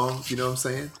her song. You know what I'm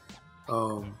saying?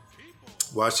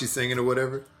 While she's singing or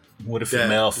whatever. What if it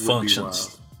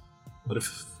malfunctions?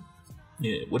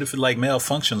 What if it like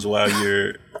malfunctions while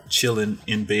you're chilling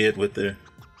in bed with her?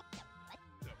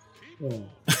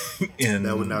 And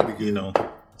that would not be good. You know,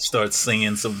 start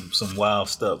singing some wild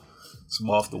stuff, some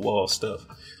off the wall stuff.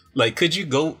 Like, could you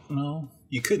go? No,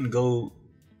 you couldn't go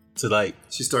to like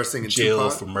she starts singing jail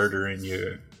Tupac? for murdering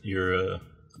your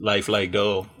lifelike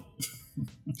doll.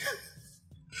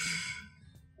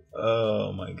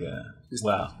 Oh my god!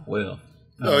 Wow. Well.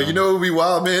 Oh, you know it would be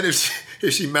wild, man, if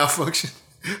she malfunctioned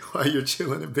while you're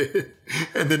chilling in bed,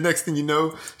 and the next thing you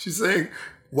know, she's saying,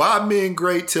 "Why men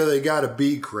great till they gotta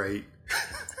be great."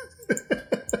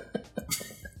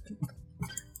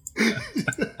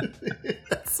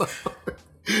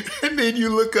 And then you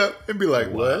look up and be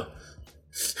like, "What?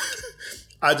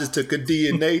 I just took a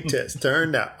DNA test.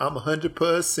 Turned out I'm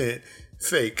 100%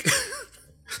 fake.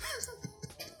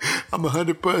 I'm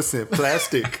 100%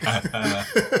 plastic."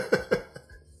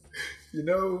 You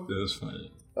know? That was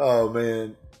funny. Oh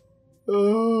man.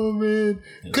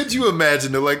 Could you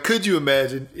imagine though? Like, could you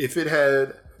imagine if it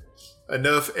had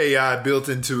enough AI built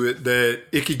into it that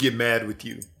it could get mad with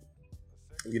you?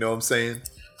 You know what I'm saying?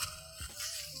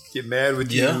 Get mad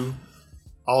with you.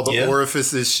 All the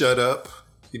orifices shut up.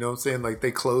 You know what I'm saying? Like,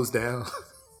 they close down.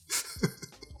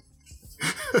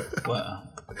 Wow.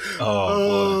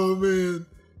 Oh man.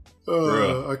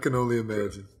 I can only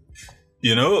imagine.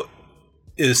 You know,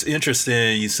 it's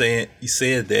interesting you said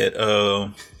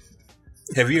that.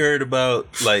 Have you heard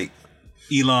about like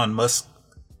Elon Musk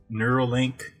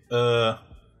Neuralink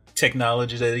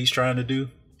technology that he's trying to do?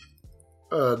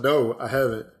 No, I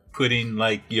haven't. Putting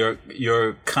like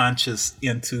your conscious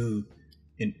into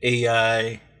an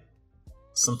AI,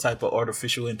 some type of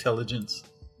artificial intelligence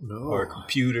or a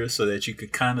computer, so that you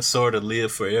could kind of sort of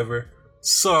live forever.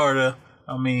 Sorta.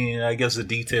 I mean, I guess the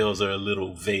details are a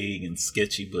little vague and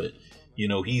sketchy, but you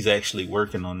know, he's actually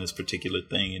working on this particular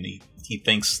thing, and he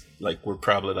thinks like we're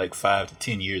probably like 5 to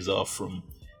 10 years off from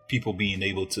people being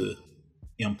able to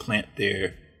implant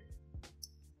their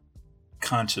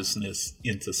consciousness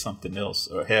into something else,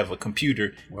 or have a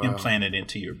computer implanted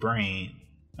into your brain.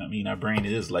 I mean, our brain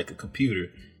is like a computer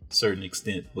to a certain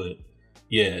extent, but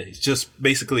yeah, it's just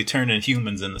basically turning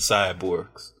humans into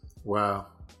cyborgs. Wow.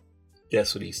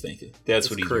 That's what he's thinking. That's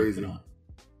what he's crazy. working on.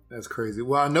 That's crazy.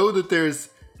 Well, I know that there's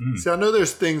I know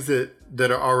there's things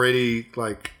that are already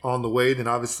like on the way. Then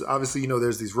obviously, you know,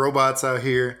 there's these robots out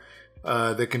here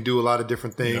that can do a lot of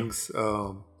different things.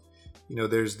 Yeah. You know,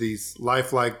 there's these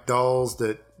lifelike dolls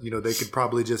that, you know, they could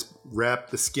probably just wrap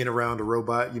the skin around a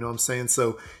robot. You know what I'm saying?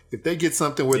 So if they get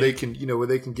something where they can, you know, where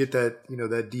they can get that, you know,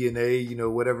 that DNA, you know,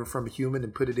 whatever from a human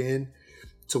and put it in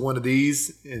to one of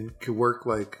these and could work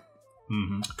like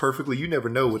perfectly, you never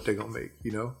know what they're gonna make,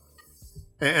 you know.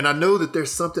 And I know that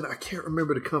there's something, I can't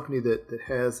remember the company that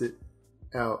has it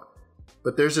out,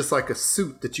 but there's just like a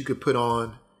suit that you could put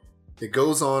on. It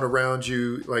goes on around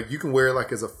you, like you can wear it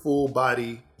like as a full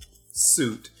body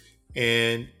suit,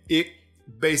 and it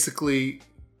basically,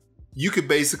 you could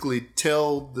basically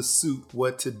tell the suit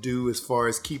what to do as far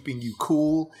as keeping you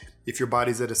cool if your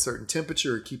body's at a certain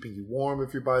temperature, or keeping you warm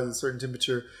if your body's at a certain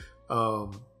temperature.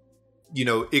 You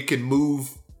know, it can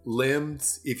move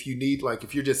limbs if you need, like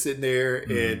if you're just sitting there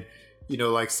and, you know,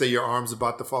 like say your arm's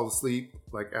about to fall asleep,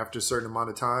 like after a certain amount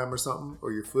of time or something,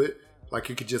 or your foot, like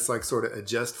it could just like sort of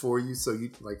adjust for you, so you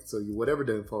whatever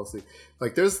doesn't fall asleep.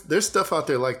 Like there's stuff out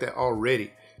there like that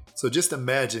already. So just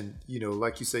imagine, you know,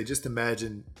 like you say, just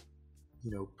imagine,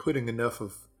 you know, putting enough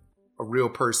of a real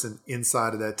person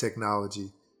inside of that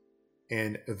technology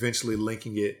and eventually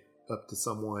linking it up to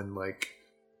someone like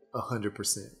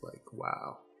 100%. Like,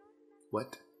 wow,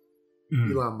 what?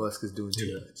 Elon Musk is doing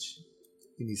too much.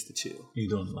 He needs to chill. He's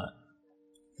doing a lot.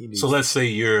 So let's say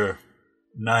you're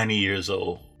 90 years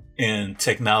old and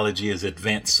technology has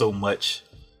advanced so much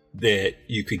that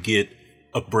you could get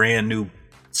a brand new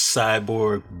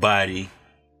cyborg body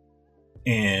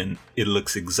and it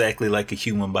looks exactly like a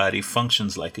human body,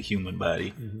 functions like a human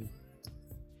body.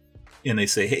 And they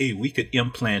say, hey, we could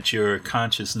implant your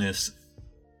consciousness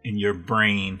in your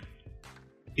brain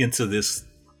into this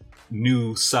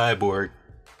new cyborg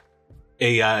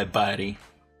AI body,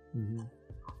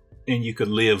 and you could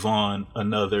live on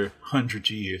another 100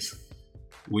 years.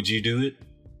 Would you do it?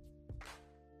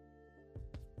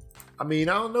 I mean,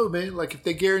 I don't know, man. Like if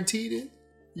they guaranteed it,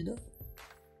 you know,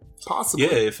 possibly.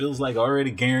 Yeah, it feels like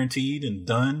already guaranteed and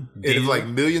done. And if like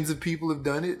millions of people have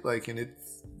done it, like, and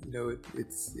it's, you know,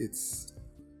 it's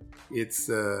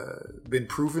been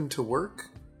proven to work.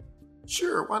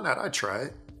 Sure, why not? I try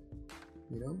it.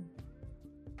 You know,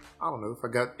 I don't know if I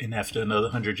got And after another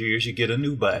 100 years, you get a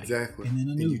new body. exactly, And then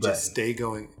a and new you body. just stay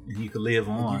going. And you can live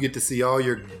on. You get to see all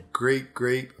your great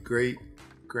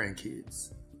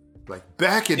grandkids, like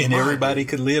back in and my everybody day,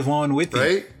 could live on with you.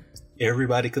 right?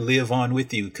 Everybody could live on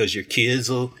with you because your kids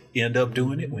will end up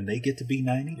doing it when they get to be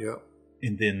 90. Yep.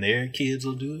 And then their kids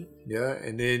will do it. Yeah,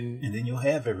 and then You'll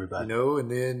have everybody. you know, and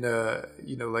then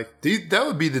like that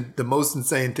would be the most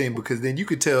insane thing, because then you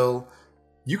could tell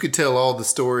all the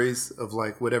stories of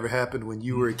like whatever happened when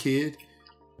you were a kid,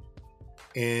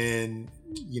 and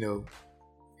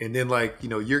and then like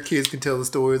your kids can tell the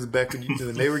stories back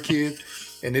when they were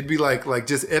kids, and it'd be like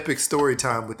just epic story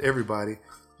time with everybody.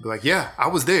 Be like, yeah, I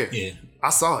was there. Yeah. I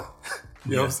saw it.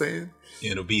 You know Yeah. what I'm saying?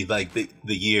 It'll be like the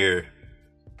year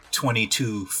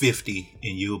 2250,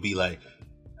 and you'll be like,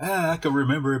 I can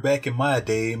remember back in my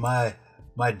day, my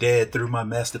dad threw my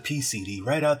Master P CD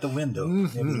right out the window.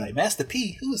 Mhm. And be like, Master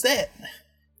P, who's that?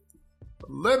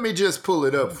 Let me just pull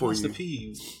it up for Master you.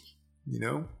 P. You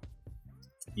know?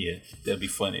 Yeah, that'd be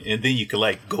funny. And then you could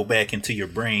like go back into your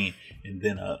brain, and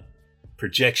then a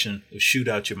projection will shoot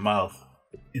out your mouth,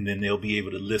 and then they'll be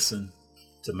able to listen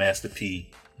to Master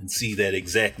P and see that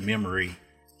exact memory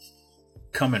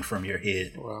coming from your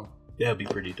head. Wow. That'd be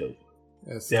pretty dope.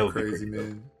 That's That so would be crazy, pretty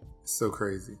man. So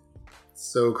crazy.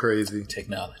 So crazy.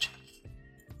 Technology.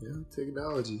 Yeah,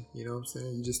 technology. You know what I'm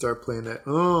saying? You just start playing that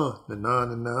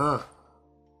na.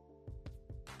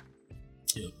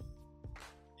 Yep.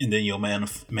 And then you'll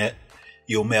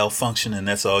malfunction, and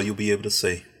that's all you'll be able to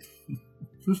say.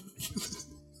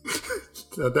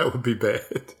 That would be bad.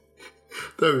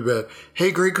 That would be bad.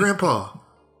 Hey, great grandpa.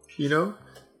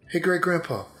 Hey, great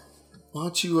grandpa. Why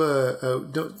don't you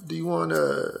do you want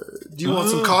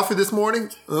some coffee this morning?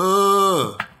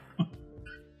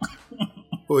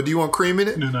 Or do you want cream in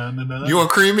it? No. You want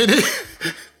cream in it?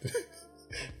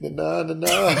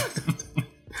 No.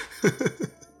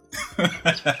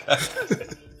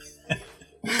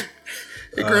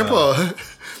 Hey, grandpa.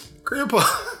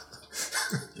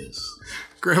 Yes.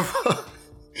 Grandpa.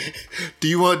 Do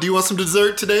you want some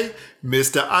dessert today?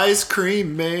 Mr. Ice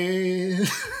Cream Man.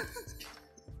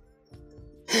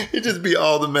 It'd just be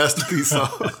all the Master P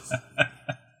songs.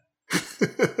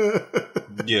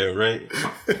 Yeah, right.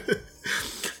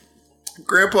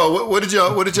 Grandpa, what did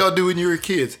y'all do when you were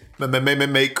kids?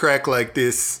 Make crack like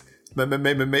this.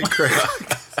 Make crack like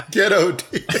this. Ghetto.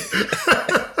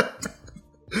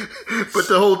 But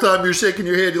the whole time you're shaking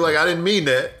your head, you're like, I didn't mean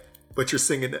that. But you're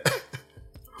singing that.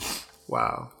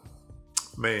 Wow.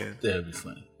 Man. That'd be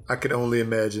funny. I could only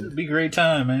imagine. It'd be a great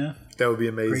time, man. That would be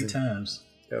amazing. Great times.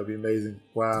 That would be amazing.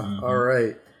 Wow. Mm-hmm. All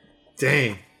right.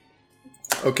 Dang.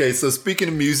 Okay, so speaking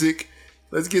of music,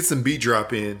 let's get some beat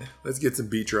drop in. Let's get some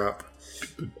beat drop.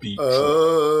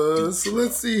 So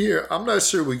let's see here. I'm not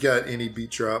sure we got any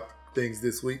beat drop things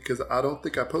this week because I don't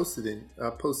think I posted any. I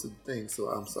posted things, so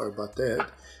I'm sorry about that.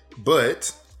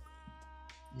 But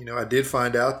I did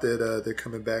find out that they're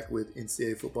coming back with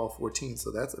NCAA Football 14,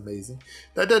 so that's amazing.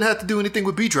 That doesn't have to do anything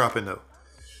with beat dropping though.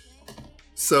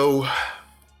 So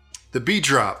the beat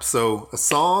drop, so a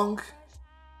song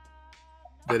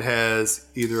that has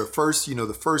either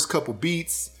the first couple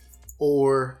beats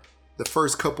or the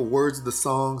first couple words of the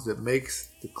songs that makes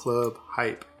the club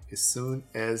hype as soon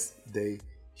as they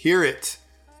hear it.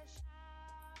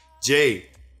 Jay,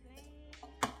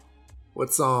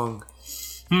 what song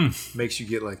makes you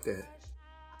get like that?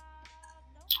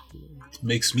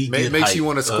 Makes me get Makes hype. you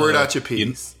want to squirt out your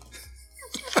peas.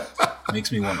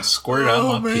 Makes me want to squirt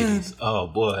out my peas. Oh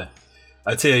boy.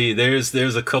 I tell you,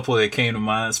 there's a couple that came to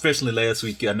mind, especially last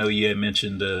week. I know you had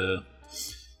mentioned the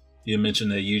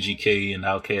UGK and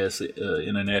Outkast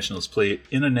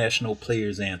International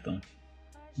Players Anthem.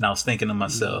 And I was thinking to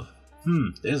myself,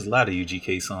 there's a lot of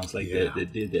UGK songs like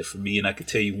that did that for me. And I could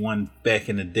tell you one back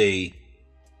in the day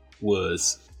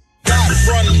was Got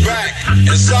front and back and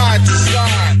side to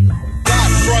side.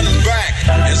 Got front and back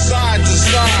and side to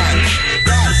side.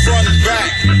 Got front and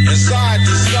back and side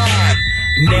to side.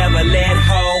 Never let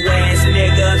hoe ass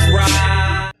niggas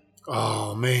ride.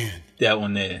 Oh man, that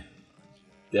one there.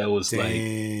 That was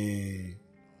dang.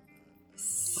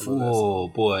 Oh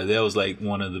boy, that was like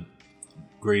one of the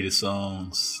greatest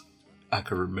songs I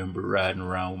could remember riding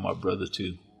around with my brother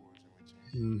too.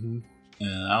 Mm-hmm.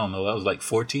 And I don't know, I was like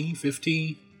 14,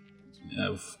 15.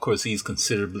 Of course, he's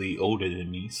considerably older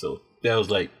than me, so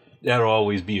that'll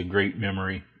always be a great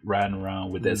memory riding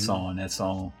around with that song. That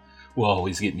song will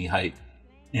always get me hyped.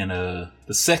 And the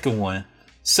second one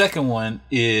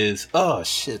is, oh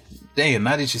shit, dang,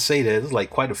 now that you say that, there's like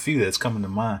quite a few that's coming to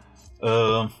mind.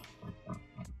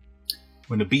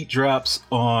 when the beat drops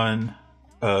on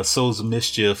Souls of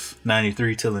Mischief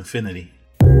 93 Till Infinity.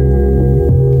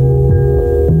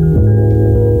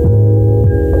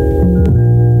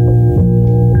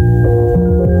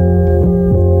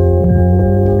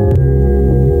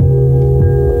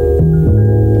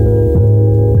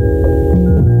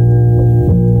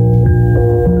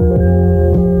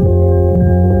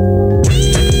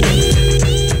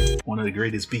 One of the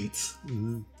greatest beats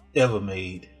ever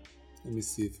made. Let me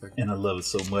see if I can. And I love it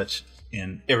so much,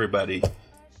 and everybody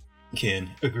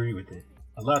can agree with it.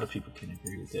 A lot of people can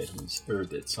agree with that who's heard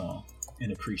that song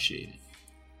and appreciate it.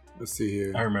 Let's see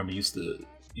here. I remember used to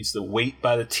wait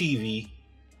by the TV,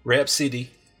 Rap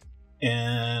City,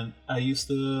 and I used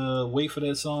to wait for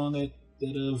that song, that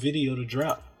video to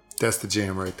drop. That's the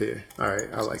jam right there. All right,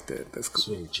 I like that. That's cool.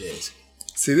 So jazzy.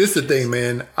 See, this is the thing,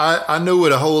 man. I know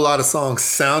what a whole lot of songs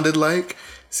sounded like.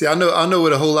 See, I know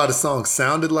what a whole lot of songs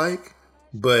sounded like,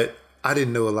 but I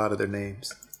didn't know a lot of their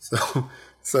names.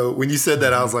 So when you said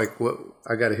that, I was like, well,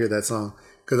 I got to hear that song.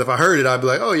 Because if I heard it, I'd be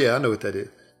like, oh, yeah, I know what that is.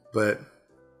 But,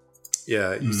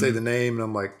 yeah, you say the name, and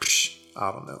I'm like, psh,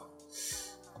 I don't know.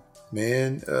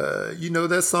 Man, you know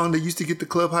that song that used to get the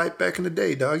club hype back in the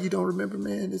day, dog? You don't remember,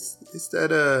 man? It's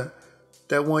that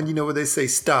one, you know, where they say,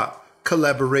 stop,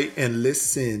 collaborate, and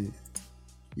listen.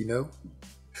 You know?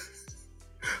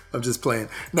 I'm just playing.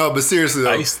 No, but seriously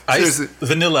though, Ice,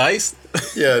 Vanilla Ice.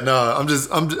 Yeah, no, I'm just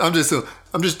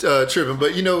tripping.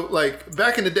 But you know, like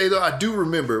back in the day though, I do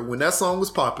remember when that song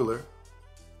was popular.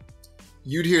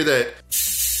 You'd hear that.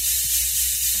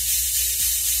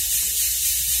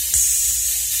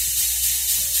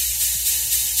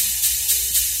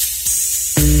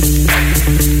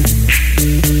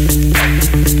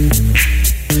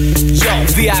 Yo,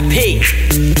 VIP.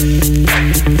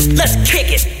 Let's kick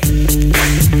it.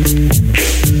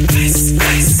 Ice,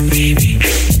 ice, baby.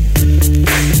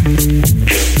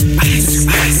 Ice,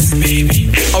 ice,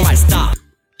 baby. All right, stop.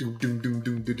 Doom, doom, doom,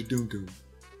 doom, doom, doom, doom.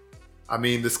 I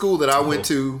mean, the school that I went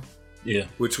to,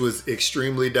 which was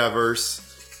extremely diverse.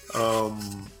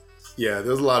 Yeah,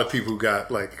 there was a lot of people who got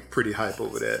like pretty hype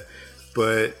over that.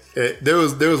 But there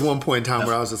was one point in time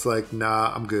where I was just like,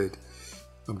 nah, I'm good.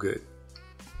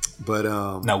 But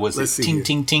now was it ting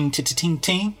ting ting ting ting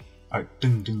ting or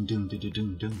doom doom doom doom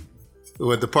doom doom?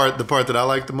 What the part that I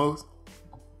liked the most?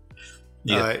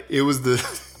 Yeah, it was the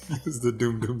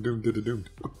doom doom doom doom doom.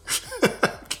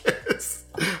 I guess.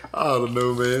 I don't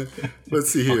know, man.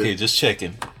 Let's see here. Okay, just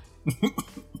checking.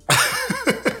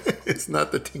 It's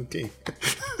not the ting ting.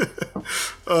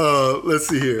 Let's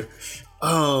see here.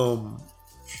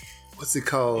 What's it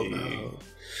called?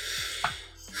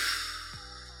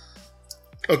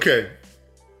 Okay.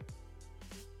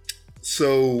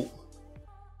 So,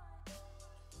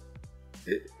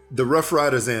 the Rough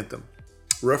Riders Anthem.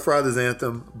 Rough Riders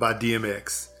Anthem by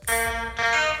DMX.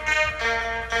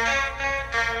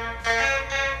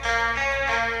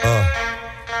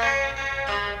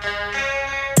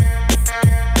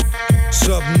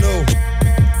 Something new.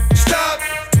 Stop,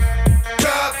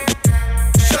 drop,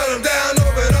 shut them down,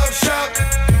 open up shop.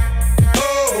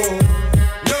 Oh,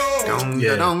 no.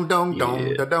 Da dong dong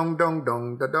dong da dong dong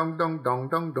dong da dong dong dong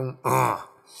dong dong.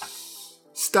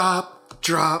 Stop,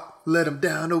 drop, let them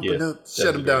down, open up,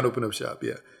 shut them down, open up shop.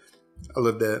 Yeah, I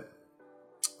love that.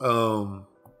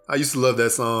 I used to love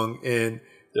that song, and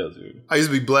I used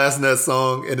to be blasting that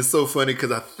song, and it's so funny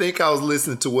because I think I was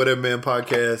listening to Whatever Man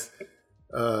podcast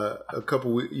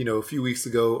a few weeks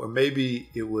ago, or maybe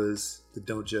it was the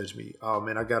Don't Judge Me. Oh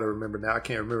man, I gotta remember now. I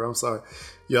can't remember. I'm sorry,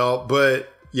 y'all. But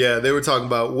yeah, they were talking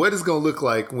about what it's gonna look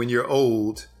like when you're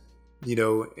old, you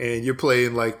know, and you're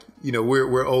playing like, you know,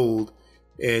 we're old,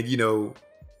 and you know,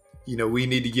 we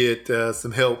need to get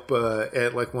some help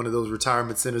at like one of those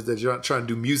retirement centers that you're trying to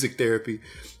do music therapy,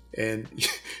 and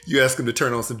you ask them to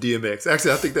turn on some DMX.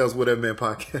 Actually, I think that was Whatever Man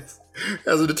podcast.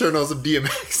 Ask them to turn on some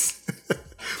DMX.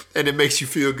 And it makes you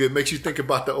feel good, makes you think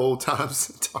about the old times,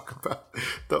 talk about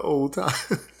the old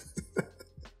times.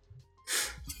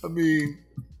 I mean,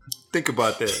 think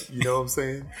about that. You know what I'm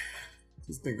saying?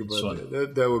 Just think about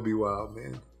that. That would be wild,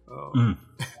 man. Oh,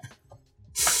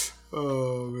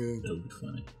 oh man. That would be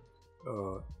funny.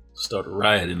 Start a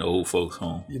riot in the old folks'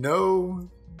 home. You know,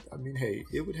 I mean, hey,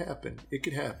 it would happen. It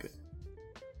could happen.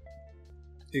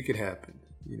 It could happen.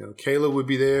 You know, Kayla would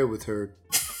be there with her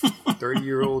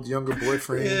 30-year-old younger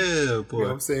boyfriend. Yeah, boy. You know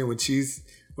what I'm saying? When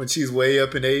she's way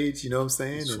up in age, you know what I'm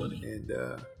saying?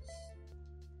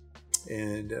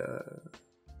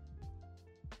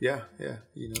 Yeah,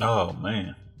 you know. Oh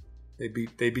man. They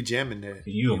be jamming that.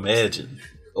 Can you imagine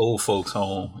old folks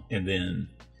home and then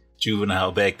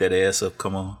Juvenile back that ass up,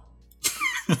 come on.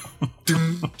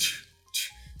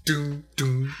 doom,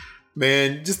 doom.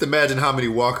 Man, just imagine how many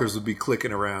walkers would be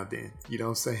clicking around then. You know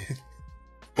what I'm saying?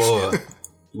 Boy,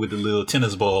 with the little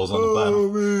tennis balls on the bottom.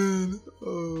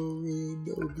 Oh man,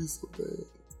 that would be so bad.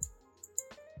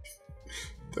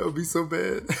 That would be so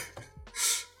bad.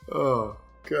 Oh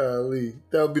golly,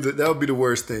 that would be the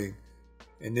worst thing.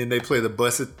 And then they play the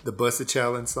Busted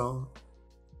Challenge song.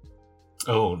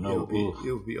 Oh no,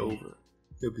 it'll be over.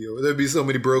 It'll be over. There'll be so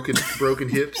many broken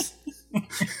hips.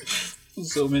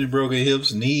 So many broken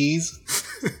hips, knees,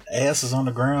 asses on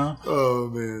the ground. Oh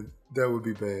man, that would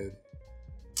be bad.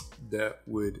 That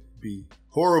would be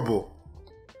horrible.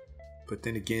 But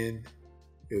then again,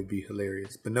 it would be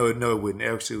hilarious. But no, it wouldn't.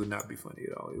 Actually, it would not be funny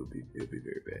at all. It would be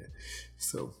very bad.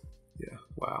 So yeah,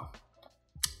 wow,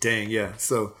 dang, yeah.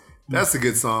 So that's a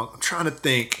good song. I'm trying to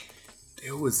think.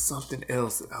 There was something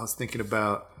else that I was thinking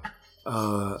about. Shoot,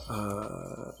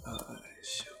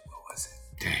 what was it?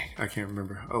 Dang, I can't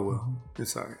remember. Oh well,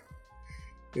 it's all right.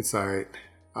 It's all right.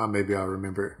 Maybe I'll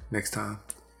remember it next time.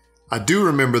 I do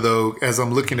remember though, as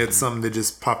I'm looking at something that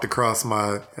just popped across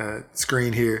my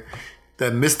screen here,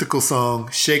 that mystical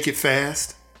song "Shake It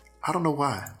Fast." I don't know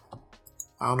why.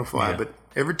 But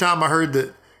every time I heard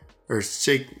every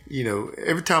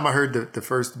time I heard the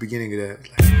first beginning of that.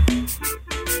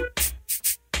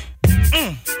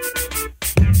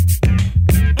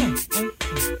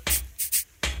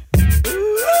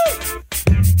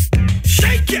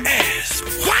 Shake your ass.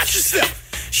 Watch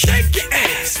yourself. Shake your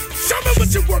ass. Show me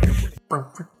what you're working with.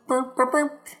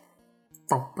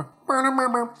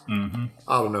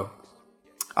 I don't know.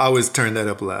 I always turn that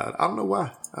up loud. I don't know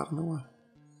why.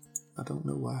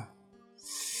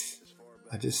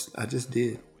 I just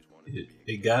did.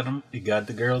 It got them. It got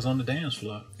the girls on the dance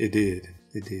floor. It did.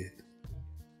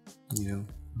 You know.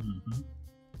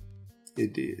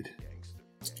 It did.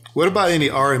 What about any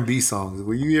R&B songs?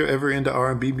 Were you ever into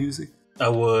R&B music? I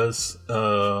was.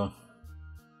 I'm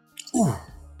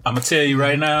gonna tell you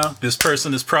right now, this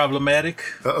person is problematic.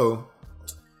 Uh-oh.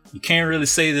 You can't really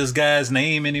say this guy's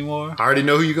name anymore. I already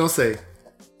know who you're gonna say.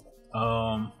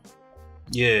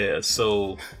 Yeah,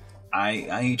 so I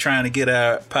ain't trying to get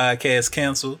our podcast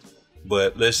canceled,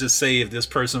 but let's just say if this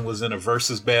person was in a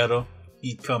versus battle,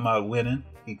 he'd come out winning.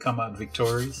 He'd come out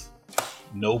victorious.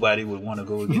 Nobody would want to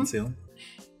go against him.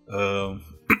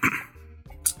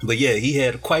 But yeah, he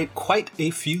had quite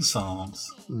a few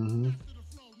songs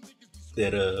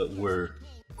that were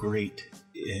great.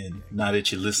 And now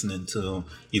that you're listening to them,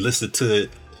 you listened to it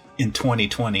in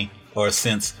 2020 or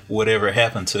since whatever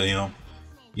happened to him,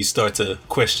 you start to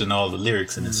question all the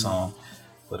lyrics in this song.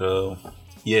 But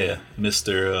yeah,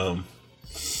 Mr.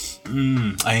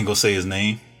 I ain't gonna say his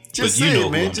name, Just but you say know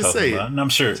it, man. who I'm Just talking say about, it. and I'm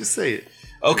sure. Just say it.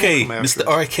 Okay, Come after Mr. us.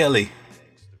 R. Kelly.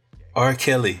 R.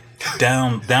 Kelly.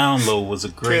 Down Low was a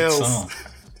great Kells. song.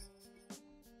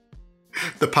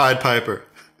 The Pied Piper.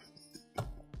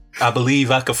 I Believe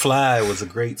I Could Fly was a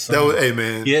great song. That was, hey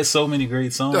man. He had so many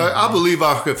great songs. I Believe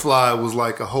I Could Fly was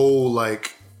like a whole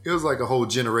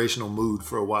generational mood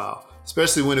for a while,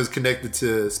 especially when it was connected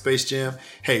to Space Jam.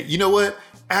 Hey, you know what?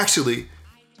 Actually,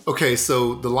 okay,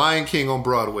 so The Lion King on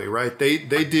Broadway, right? They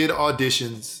did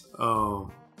auditions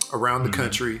around the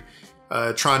country,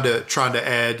 trying to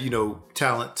add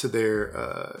talent to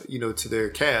their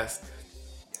cast.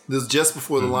 This was just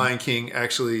before The Lion King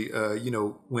actually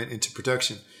went into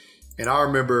production. And I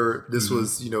remember this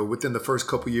was, within the first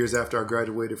couple years after I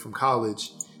graduated from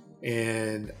college.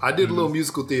 And I did a little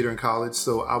musical theater in college.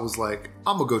 So I was like,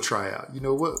 I'm going to go try out.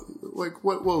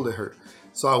 What will it hurt?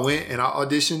 So I went and I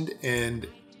auditioned. And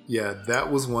yeah,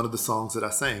 that was one of the songs that I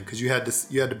sang. Because you had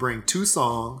to bring 2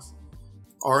 songs,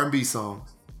 R&B songs,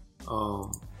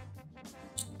 and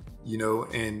you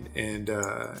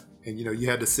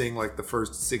had to sing like the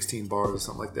first 16 bars or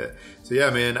something like that. So yeah,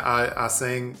 man, I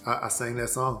sang that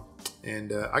song,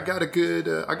 and I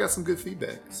got some good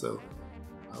feedback. So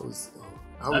I was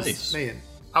Nice. man,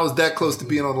 I was that close to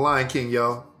being on The Lion King,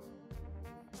 y'all.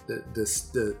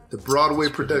 The Broadway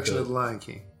production of The Lion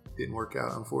King didn't work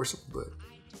out, unfortunately, but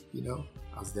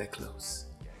I was that close.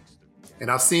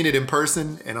 And I've seen it in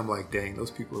person, and I'm like, dang,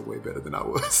 those people are way better than I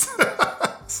was.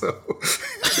 So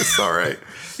it's all right.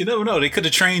 You never know. They could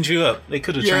have trained you up. They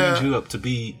could have trained you up to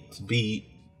be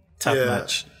top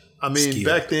notch. I mean, skilled.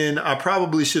 back then, I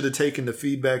probably should have taken the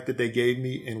feedback that they gave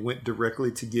me and went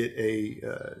directly to get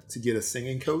a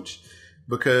singing coach,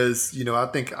 because I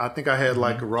think I had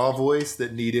like a raw voice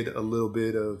that needed a little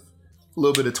bit of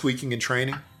tweaking and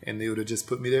training, and they would have just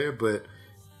put me there. But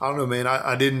I don't know, man.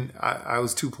 I didn't. I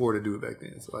was too poor to do it back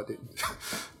then, so I didn't.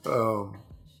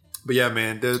 But yeah,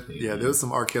 man. There was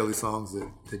some R. Kelly songs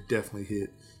that definitely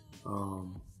hit.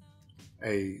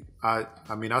 I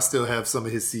mean, I still have some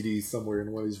of his CDs somewhere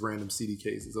in one of these random CD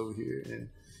cases over here, and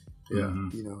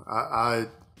you know, I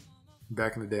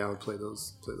back in the day I would play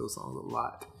those songs a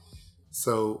lot.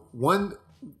 So one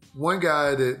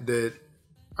guy that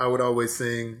I would always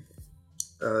sing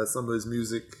some of his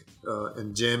music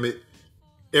and jam it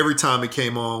every time it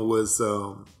came on was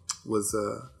it was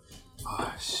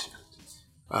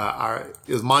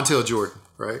Montel Jordan,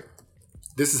 right?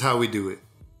 This Is How We Do It.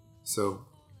 So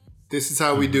This Is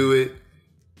How We Do It,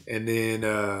 and then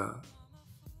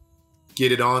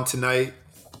Get It On Tonight.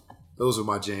 Those were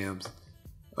my jams.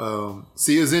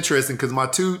 See, it was interesting because my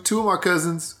two of my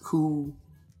cousins who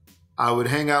I would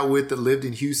hang out with that lived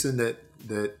in Houston that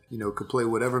you know could play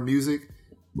whatever music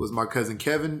was my cousin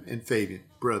Kevin and Fabian,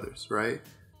 brothers, right?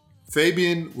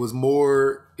 Fabian was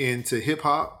more into hip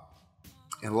hop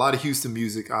and a lot of Houston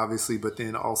music, obviously, but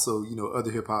then also, you know,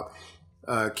 other hip hop.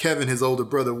 Kevin, his older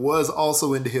brother, was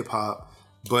also into hip hop,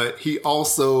 but he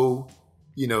also,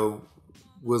 you know,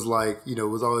 was like, you know,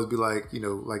 was always be like, you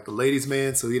know, like the ladies'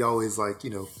 man. So he'd always like, you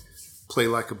know, play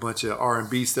like a bunch of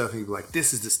R&B stuff. And he'd be like,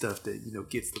 this is the stuff that, you know,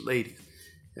 gets the ladies.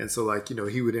 And so like, you know,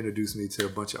 he would introduce me to a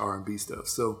bunch of R&B stuff.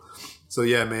 So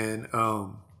yeah, man.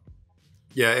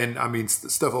 Yeah. And I mean,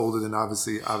 stuff older than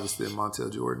obviously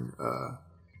Montel Jordan,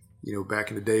 you know,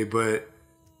 back in the day. But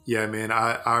yeah, man,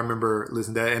 I remember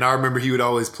listening to that. And I remember he would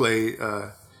always play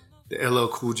the LL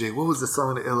Cool J. What was the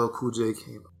song that LL Cool J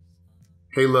came?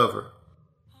 Hey Lover.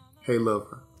 Hey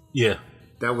Lover. Yeah.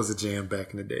 That was a jam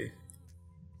back in the day.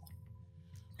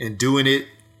 And Doing It,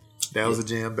 that was a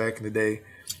jam back in the day.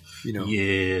 You know.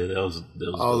 Yeah, that was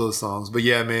all those songs. But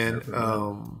yeah, man.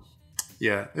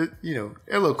 Yeah, you know,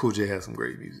 LL Cool J has some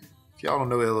great music. If y'all don't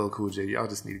know LL Cool J, y'all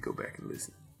just need to go back and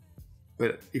listen.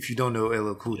 But if you don't know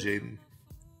LL Cool J, then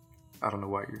I don't know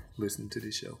why you're listening to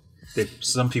this show.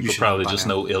 Some people probably just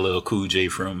know LL Cool J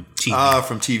from TV.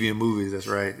 From TV and movies. That's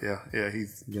right. Yeah,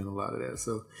 he's done a lot of that.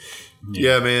 So,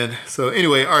 yeah, man. So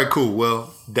anyway, all right, cool.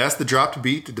 Well, that's the dropped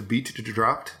beat. The beat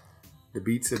dropped. The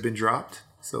beats have been dropped.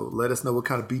 So let us know what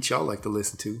kind of beats y'all like to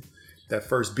listen to. That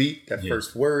first beat, that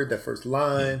first word, that first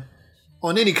line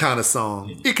on any kind of song.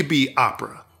 Yeah. It could be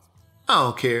opera. I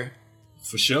don't care.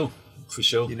 For sure.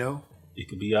 You know, it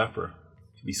could be opera.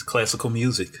 It could be classical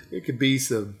music. It could be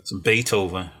some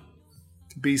Beethoven.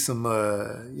 Could be some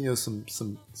you know, some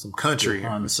country,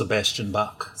 on Sebastian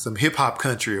Bach, some hip hop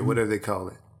country or whatever they call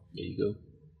it. There you go.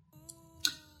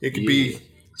 It could be.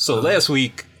 So last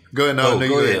week. Go ahead. No,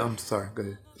 go ahead. I'm sorry. Go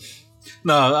ahead.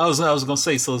 No, I was gonna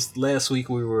say. So last week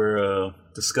we were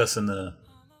discussing the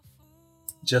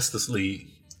Justice League,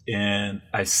 and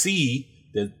I see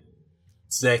that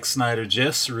Zack Snyder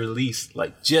just released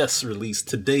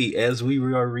today as we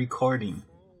are recording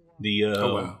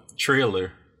the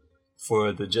trailer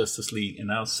for the Justice League,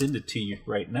 and I'll send it to you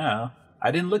right now. I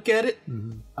didn't look at it.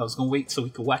 Mm-hmm. I was gonna wait so we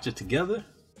could watch it together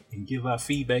and give our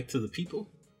feedback to the people.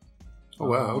 Oh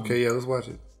wow! Okay, yeah, let's watch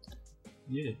it.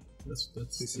 Yeah, let's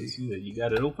see that. You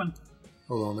got it open?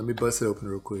 Hold on, let me bust it open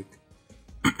real quick.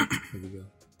 Here we go.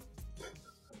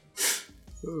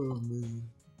 Oh man,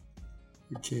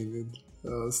 you can't even.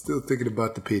 Still thinking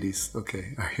about the pitties.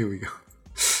 Okay, all right, here we go.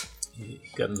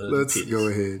 Yeah, let's go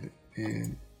ahead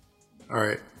and. All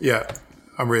right. Yeah,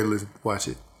 I'm ready to watch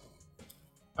it.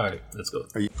 All right, let's go.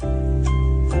 Are you?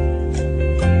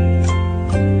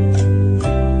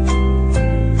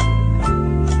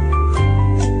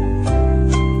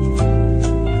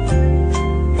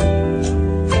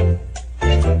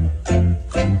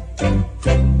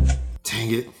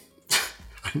 Dang it.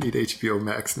 I need HBO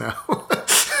Max now.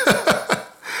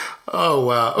 Oh,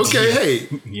 wow. Okay, hey.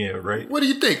 Yeah, right. What do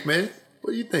you think, man?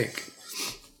 What do you think?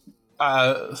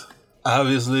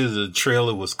 Obviously, the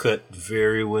trailer was cut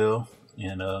very well,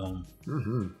 and I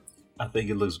think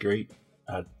it looks great.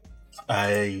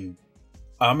 I'm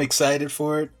excited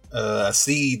for it. I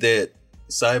see that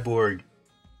Cyborg,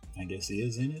 I guess, he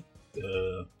is in it.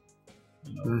 You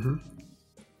know,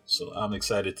 so I'm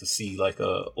excited to see like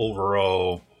a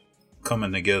overall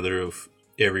coming together of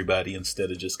everybody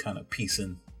instead of just kind of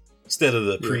piecing. Instead of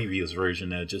the previous version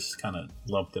that just kind of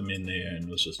lumped them in there and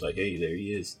was just like, hey, there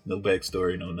he is. No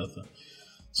backstory, no nothing.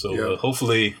 So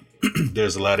hopefully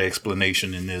there's a lot of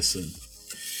explanation in this. And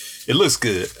it looks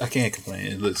good. I can't complain.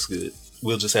 It looks good.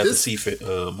 We'll just have to see for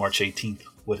March 18th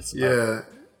what it's about.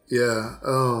 Yeah,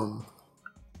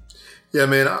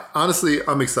 man. Honestly,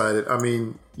 I'm excited. I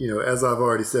mean, you know, as I've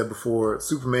already said before,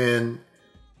 Superman,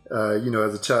 you know,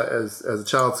 as a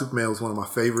child, Superman was one of my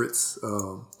favorites.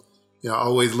 You know, I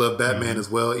always loved Batman as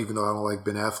well, even though I don't like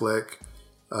Ben Affleck.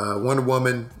 Wonder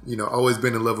Woman, you know, always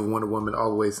been in love with Wonder Woman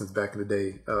all the way since back in the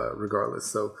day, regardless.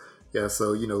 So, yeah,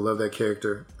 so, you know, love that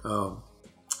character.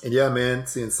 And yeah, man,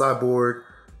 seeing Cyborg,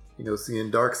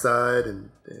 seeing Darkseid and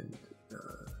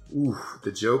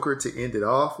the Joker to end it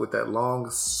off with that long,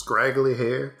 scraggly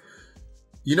hair.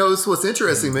 This is what's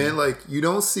interesting, man. Like, you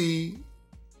don't see,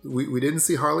 we didn't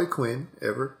see Harley Quinn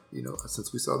ever,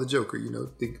 since we saw the Joker,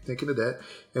 thinking of that.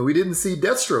 And we didn't see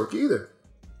Deathstroke either,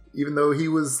 even though he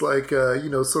was like,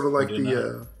 sort of like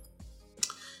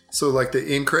the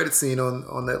end credit scene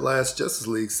on that last Justice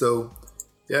League. So,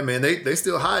 yeah, man, they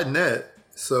still hiding that.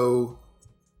 So,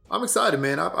 I'm excited,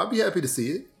 man. I'll be happy to see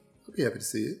it.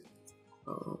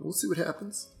 We'll see what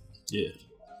happens. Yeah.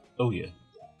 Oh, yeah.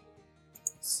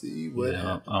 See what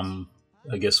happens.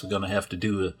 I guess we're gonna have to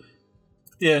do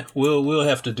we'll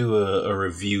have to do a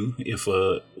review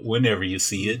whenever you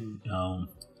see it.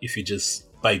 If you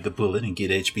just bite the bullet and get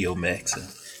HBO Max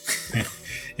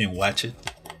and watch it,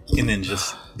 and then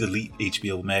just delete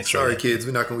HBO Max. Sorry, kids,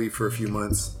 we're not gonna leave for a few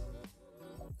months.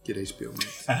 Get HBO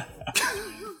Max.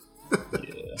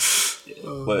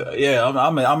 But yeah,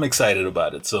 I'm excited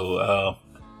about it. So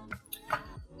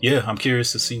I'm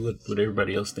curious to see what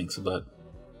everybody else thinks about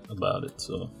it.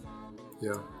 So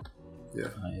yeah,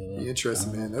 be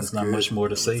interesting, man. There's not much more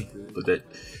to say,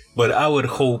 but I would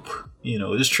hope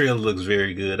this trailer looks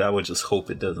very good. I would just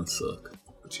hope it doesn't suck.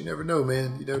 But you never know,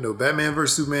 man. You never know. Batman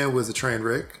vs Superman was a train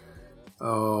wreck.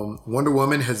 Wonder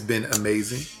Woman has been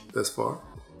amazing thus far.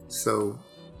 So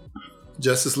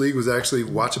Justice League was actually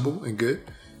watchable and good.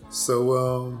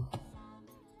 So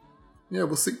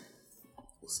we'll see.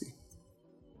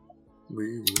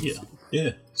 We will see.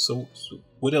 Yeah. So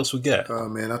what else we got?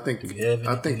 Man, I think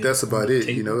that's about it.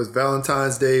 It's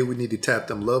Valentine's Day. We need to tap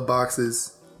them love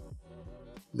boxes,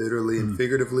 literally and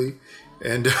figuratively.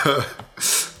 And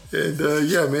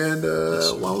yeah, man.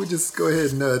 Why don't we just go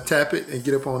ahead and tap it and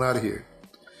get up on out of here?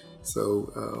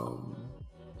 So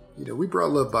we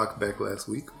brought Love Box back last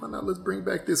week. Why not? Let's bring it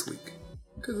back this week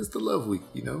because it's the Love Week.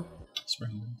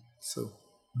 So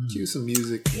cue some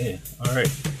music. Yeah. All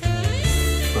right.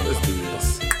 Let's do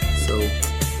this. So,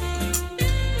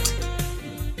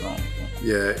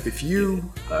 yeah, if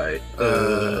you,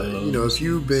 if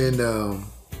you've been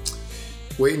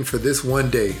waiting for this one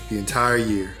day the entire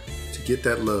year to get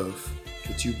that love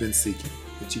that you've been seeking,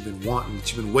 that you've been wanting,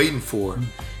 that you've been waiting for,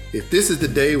 if this is the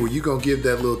day where you're going to give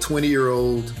that little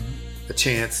 20-year-old a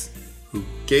chance who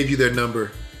gave you their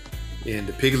number and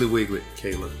the Piggly Wiggly,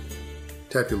 Kayla,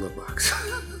 tap your love box.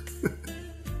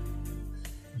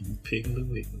 Piggly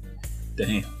Wiggly.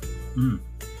 Damn.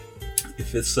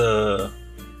 If it's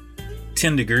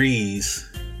 10 degrees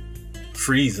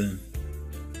freezing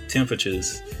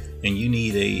temperatures and you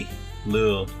need a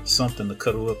little something to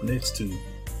cuddle up next to,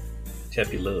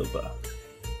 tap your love box.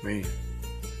 Man.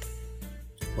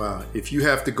 Wow. If you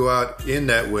have to go out in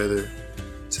that weather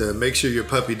to make sure your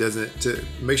puppy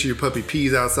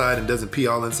pees outside and doesn't pee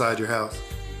all inside your house,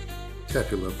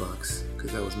 tap your love box.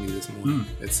 Because that was me this morning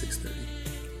at 6:30.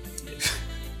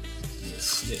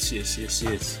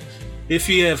 Yes. If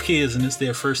you have kids and it's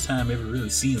their first time ever really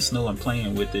seeing snow and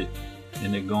playing with it,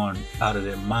 and they're going out of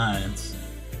their minds,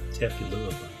 tap your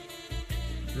love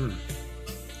box.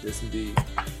 Yes, indeed.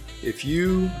 If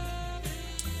you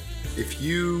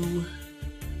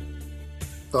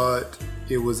thought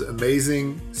it was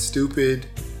amazing, stupid,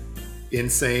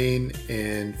 insane,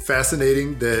 and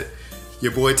fascinating that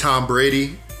your boy Tom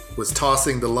Brady was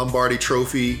tossing the Lombardi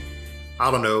Trophy,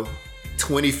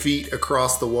 20 feet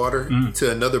across the water to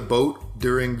another boat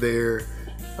during their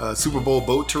Super Bowl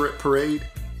boat parade,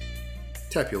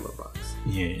 tap your love box.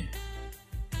 Yeah.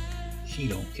 He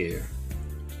don't care.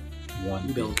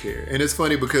 He don't care. And it's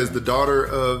funny because the daughter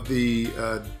of the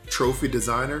trophy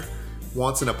designer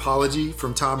wants an apology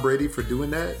from Tom Brady for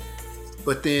doing that.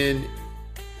 But then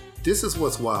this is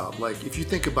what's wild. Like, if you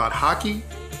think about hockey,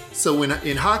 so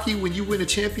in hockey, when you win a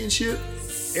championship,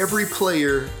 every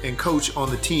player and coach on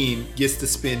the team gets to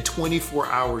spend 24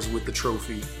 hours with the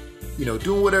trophy,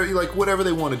 doing whatever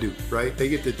they want to do, right? They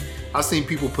get to, I've seen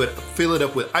people fill it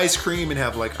up with ice cream and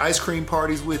have like ice cream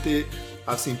parties with it.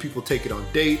 I've seen people take it on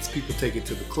dates, people take it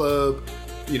to the club,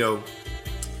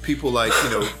 people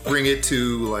bring it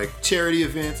to like charity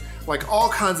events, like all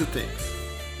kinds of things.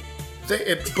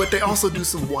 But they also do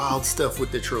some wild stuff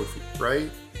with the trophy, right?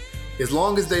 As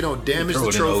long as they don't damage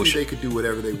the trophy, they could do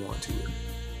whatever they want to it,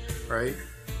 right?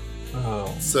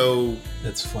 Oh, so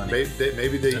that's funny.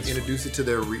 Maybe they introduce it to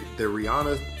their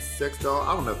Rihanna sex doll.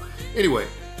 I don't know. Anyway,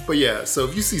 but yeah. So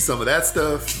if you see some of that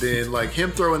stuff, then like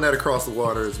him throwing that across the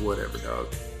water is whatever,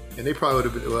 dog. And they probably would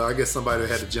have been. Well, I guess somebody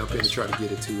had to jump in and try to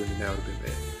get it too, and then that would have been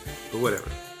bad. But whatever.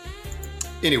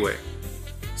 Anyway,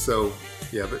 so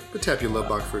yeah, but tap your love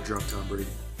box for a drunk Tom Brady.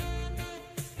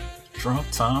 Drunk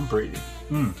Tom Brady.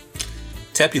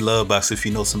 Tap your love box if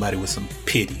you know somebody with some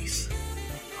pitties.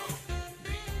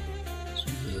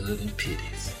 Some love and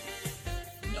pitties.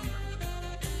 Yum.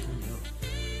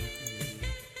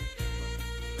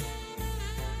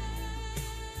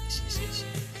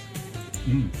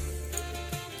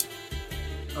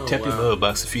 Oh, Tap your love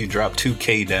box if you drop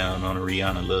 $2K down on a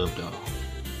Rihanna love doll.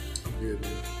 I'm good,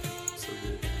 man. So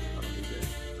good. I don't need that.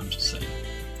 I'm just saying.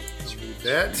 Let's read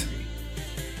that.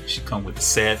 She come with the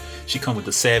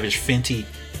Savage Fenty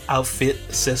outfit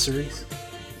accessories.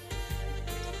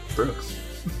 Bro.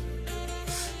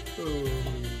 Oh,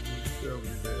 that would be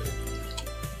bad.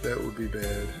 That would be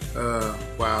bad.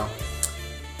 Wow.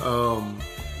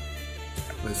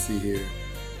 Let's see here.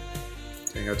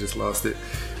 Dang, I just lost it.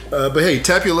 But hey,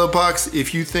 tap your love box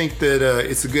if you think that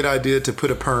it's a good idea to put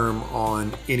a perm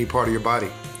on any part of your body,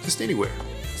 just anywhere.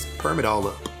 Just perm it all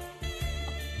up.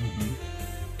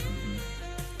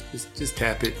 Just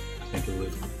tap it. Think it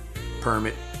would. Perm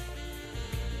it.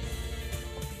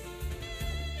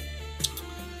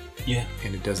 Yeah,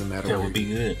 And it doesn't matter. that where would be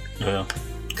you good. Well,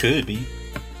 could be.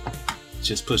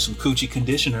 Just put some coochie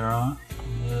conditioner on.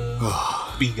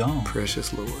 Be gone.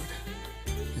 Precious Lord.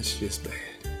 It's just bad.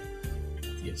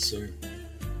 Yes, sir.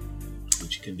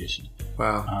 Coochie conditioner.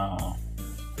 Wow.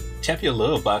 Tap your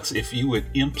love box if you would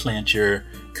implant your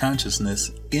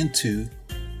consciousness into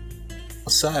a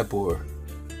cyborg,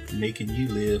 making you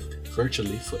live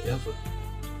virtually forever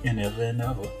and ever and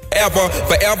ever. Ever,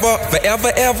 forever,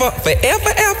 forever, ever, forever,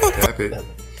 ever. Tap it.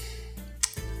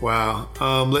 Wow.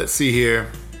 Let's see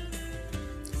here.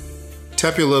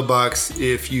 Tap your love box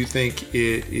if you think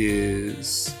it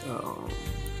is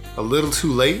a little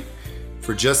too late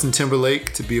for Justin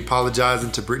Timberlake to be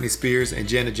apologizing to Britney Spears and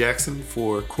Janet Jackson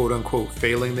for quote unquote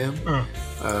failing them.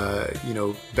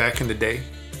 Back in the day,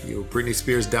 Britney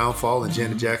Spears' downfall and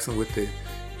Janet Jackson with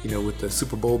the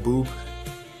Super Bowl boob,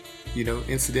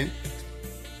 incident.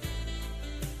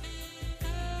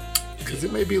 Because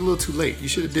it may be a little too late. You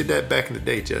should have did that back in the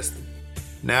day, Justin.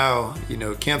 Now,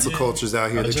 cancel culture's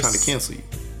out here. They're trying to cancel you.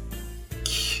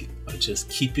 Just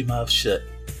keep your mouth shut.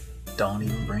 Don't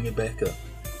even bring it back up.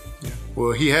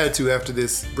 Well, he had to after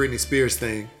this Britney Spears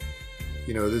thing.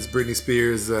 This Britney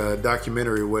Spears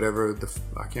documentary or whatever.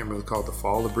 I can't remember what it's called. The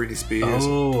Fall of Britney Spears.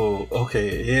 Oh,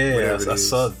 okay. Yeah. Whatever it I is.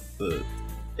 saw the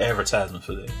advertisement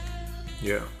for that.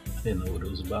 Yeah. I didn't know what it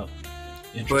was about.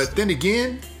 But then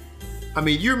again,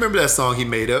 you remember that song he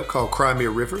made up called Cry Me a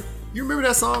River? You remember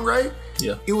that song, right?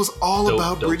 Yeah. It was all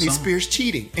about Dope Britney song. Spears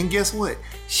cheating. And guess what?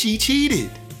 She cheated.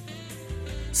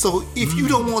 So if you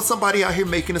don't want somebody out here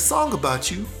making a song about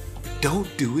you, don't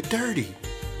do it dirty.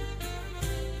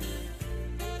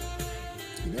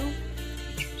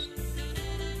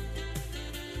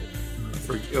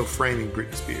 For framing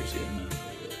Britney Spears, yeah.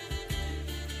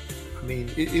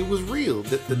 It was real.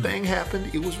 The thing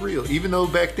happened. It was real. Even though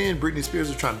back then Britney Spears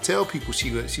was trying to tell people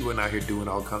she wasn't out here doing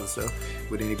all kinds of stuff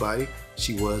with anybody.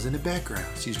 She was in the background.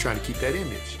 She was trying to keep that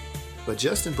image. But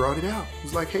Justin brought it out. He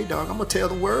was like, hey, dog, I'm going to tell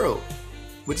the world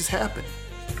what just happened.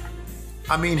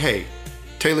 Hey,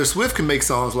 Taylor Swift can make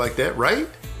songs like that, right?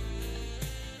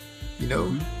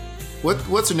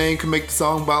 What's her name can make the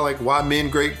song about like why men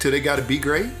great till they gotta be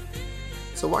great?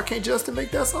 So why can't Justin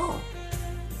make that song?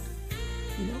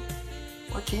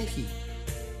 Why can't he?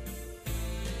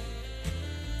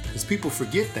 Because people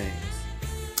forget things.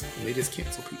 And they just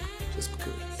cancel people just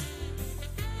because.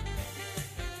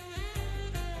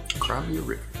 Cry Me a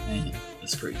River. Man,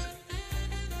 that's crazy.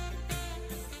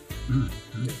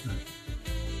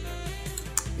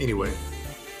 Anyway,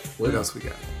 what else we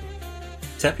got?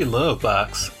 Tap your love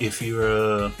box if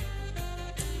you're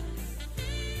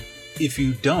if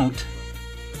you don't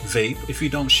vape, if you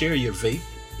don't share your vape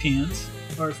pens,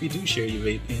 or if you do share your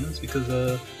vape pens, because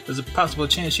there's a possible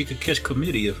chance you could catch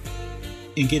chlamydia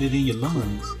and get it in your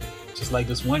lungs, just like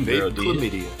this one girl Vape did.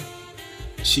 chlamydia.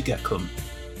 She got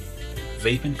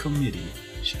vaping chlamydia.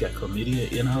 She got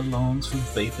chlamydia in her lungs from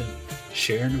vaping,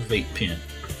 sharing a vape pen.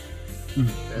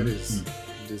 That is,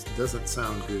 just doesn't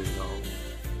sound good at all.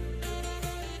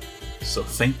 So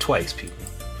think twice, people.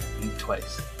 Think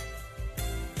twice.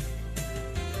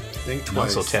 Think And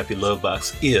twice. also tap your love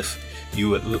box if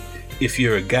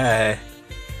you're a guy,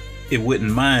 it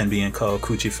wouldn't mind being called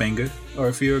Coochie Finger, or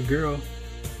if you're a girl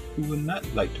who would not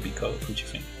like to be called Coochie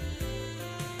Finger.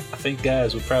 I think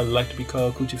guys would probably like to be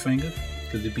called Coochie Finger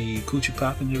because it'd be coochie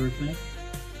popping and everything.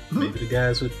 Maybe the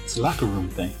guys with it's a locker room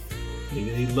thing.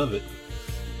 Maybe they love it,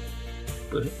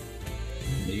 but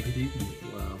maybe they do.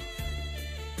 Wow.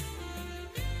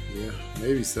 Yeah,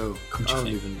 maybe so. Coochie I don't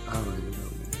finger. even know, man.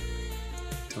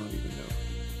 Don't even know.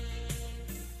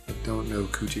 I don't know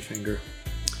Coochie Finger.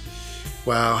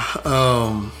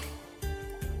 Wow.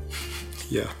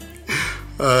 Yeah.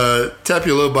 Tap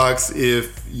your low box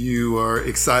if you are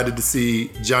excited to see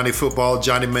Johnny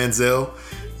Manziel,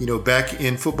 back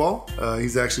in football.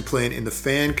 He's actually playing in the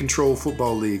Fan Control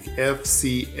Football League,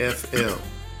 FCFL.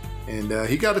 And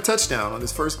he got a touchdown on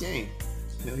his first game.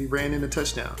 He ran in a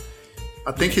touchdown.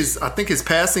 I think his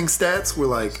passing stats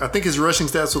were I think his rushing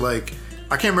stats were I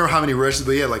can't remember how many rushes,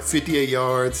 but he had 58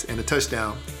 yards and a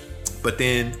touchdown. But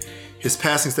then his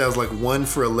passing stat was 1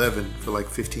 for 11 for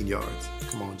 15 yards.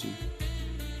 Come on, G.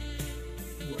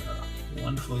 Wow.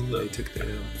 Wonderful. They took the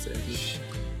L.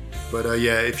 But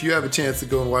if you have a chance to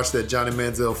go and watch that Johnny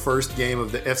Manziel first game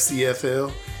of the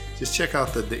FCFL, just check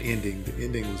out the ending. The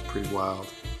ending was pretty wild.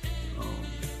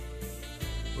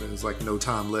 Where there was no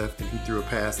time left and he threw a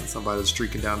pass and somebody was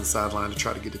streaking down the sideline to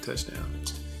try to get a touchdown.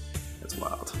 That's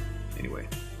wild. Anyway.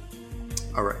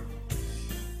 All right.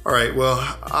 Well,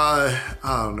 I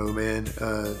don't know, man.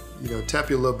 Tap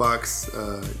your love box,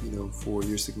 for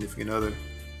your significant other.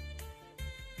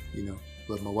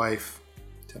 Love my wife.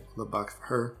 Tap your love box for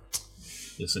her.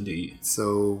 Yes, indeed.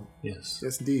 So yes,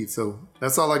 indeed. So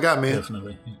that's all I got, man.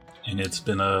 Definitely. And it's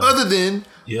been other than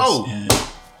and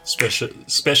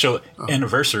special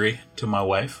anniversary to my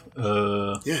wife.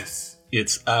 Yes.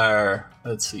 It's our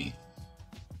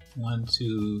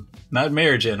not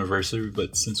marriage anniversary,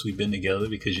 but since we've been together,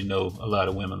 because a lot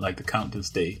of women like to count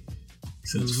this day.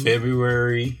 Since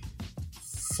February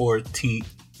 14th,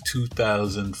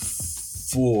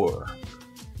 2004.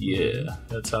 Yeah,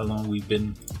 that's how long we've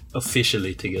been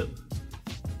officially together.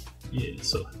 Yeah,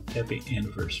 so happy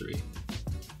anniversary.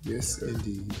 Yes,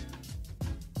 indeed.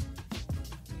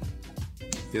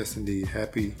 Yes, indeed.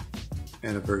 Happy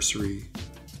anniversary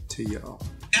to y'all.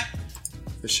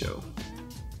 For sure.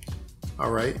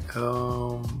 All right.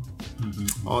 On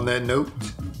that note,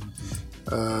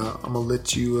 I'm going to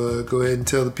let you go ahead and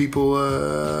tell the people,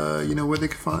 where they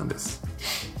can find us.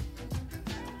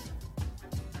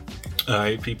 All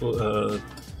right, people.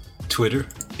 Twitter,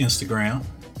 Instagram,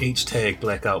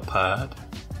 #BlackoutPod.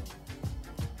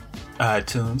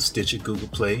 iTunes, Stitcher, Google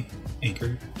Play,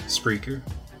 Anchor, Spreaker.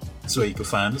 That's where you can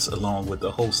find us, along with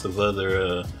a host of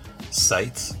other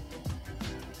sites.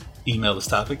 Email us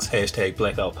topics,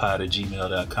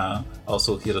 #blackoutpod@gmail.com.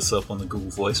 Also hit us up on the Google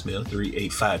voicemail,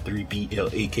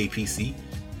 3853-BLAKPC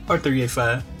or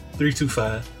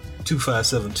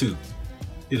 385-325-2572.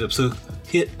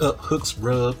 Hit up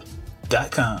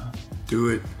hooksrub.com. Do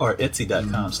it. Or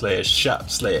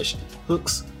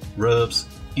etsy.com/shop/hooks, rubs,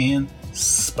 and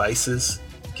spices.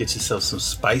 Get yourself some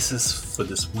spices for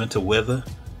this winter weather.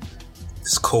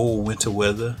 This cold winter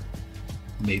weather.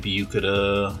 Maybe you could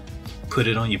put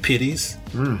it on your pitties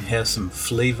and have some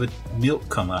flavored milk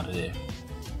come out of there.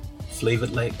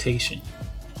 Flavored lactation.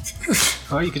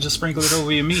 Or you could just sprinkle it over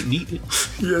your meat and eat it.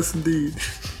 Yes, indeed.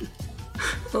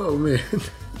 Oh, man.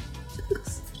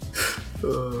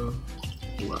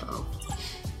 Wow.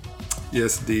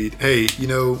 Yes, indeed. Hey, you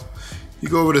go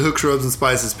over to Hooks, Rubs, and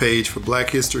Spices page for Black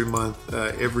History Month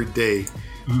every day.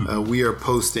 We are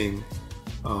posting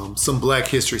some Black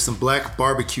history, some Black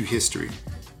barbecue history.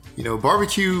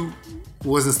 Barbecue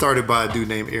wasn't started by a dude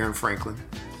named Aaron Franklin.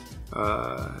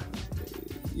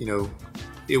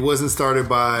 It wasn't started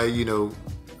by,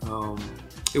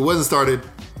 it wasn't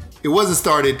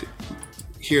started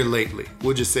here lately.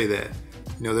 We'll just say that.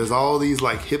 There's all these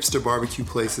hipster barbecue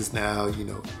places now,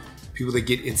 people that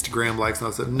get Instagram likes and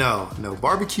all that stuff. No,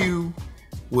 barbecue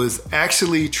was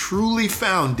actually truly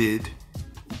founded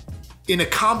in a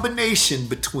combination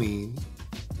between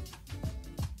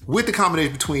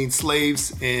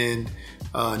slaves and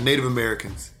Native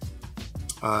Americans.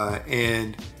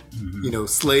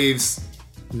 Slaves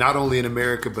not only in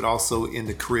America, but also in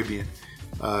the Caribbean,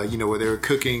 where they were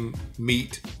cooking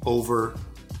meat over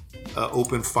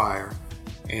open fire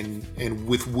and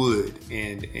with wood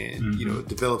and it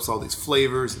develops all these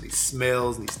flavors and these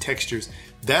smells and these textures.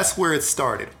 That's where it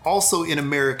started. Also in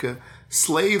America,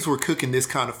 slaves were cooking this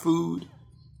kind of food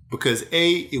because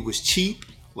it was cheap,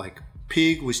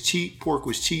 pig was cheap, pork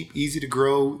was cheap, easy to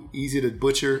grow, easy to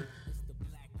butcher,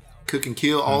 cook and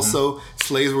kill. Also,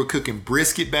 slaves were cooking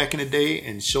brisket back in the day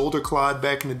and shoulder clod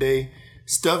back in the day.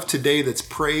 Stuff today that's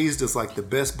praised as the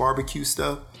best barbecue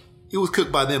stuff. It was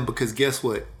cooked by them because guess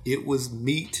what? It was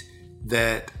meat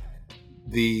that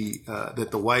the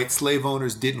white slave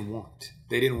owners didn't want.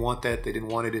 They didn't want that. They didn't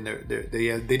want it in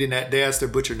they asked their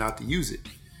butcher not to use it.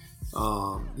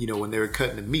 When they were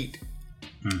cutting the meat.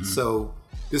 So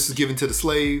this was given to the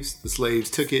slaves. The slaves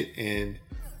took it and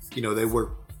they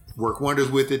worked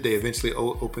wonders with it. They eventually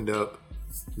opened up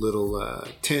little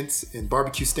tents and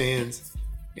barbecue stands,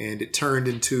 and it turned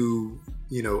into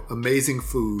amazing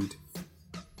food.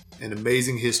 an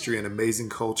amazing history, an amazing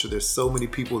culture. There's so many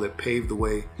people that paved the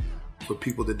way for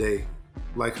people today,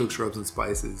 like Hooks, Rubs, and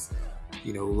Spices,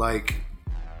 you know, like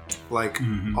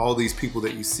all these people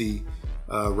that you see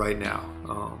right now,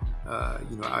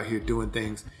 you know, out here doing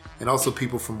things, and also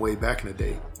people from way back in the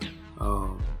day,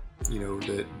 you know,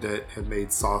 that have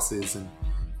made sauces and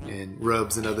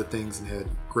rubs and other things and had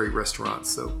great restaurants.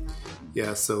 So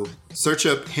yeah, so search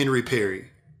up Henry Perry,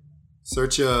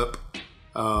 search up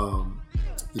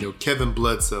you know, Kevin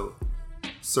Bledsoe,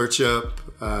 search up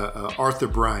Arthur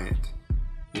Bryant,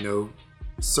 you know,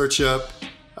 search up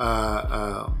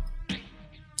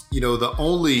you know, the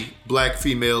only black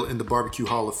female in the Barbecue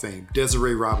Hall of Fame,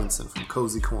 Desiree Robinson from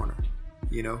Cozy Corner,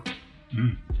 you know.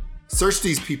 Search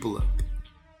these people up,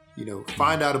 you know,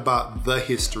 find out about the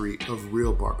history of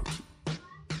real barbecue,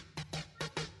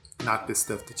 not this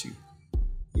stuff that you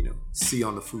know, see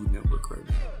on the Food Network right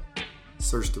now.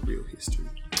 Search the real history.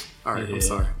 All right, I'm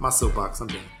sorry, my soapbox, I'm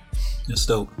done. That's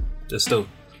dope. That's dope.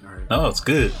 All right. No, it's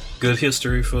good. Good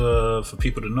history for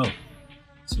people to know.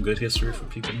 Some good history for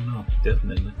people to know.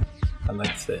 Definitely. I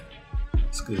like that.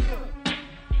 It's good.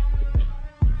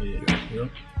 Yeah.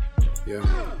 Yeah.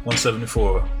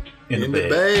 174 in the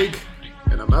bag.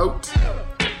 And I'm out.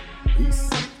 Peace.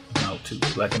 I'm out too.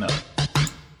 Blacking out.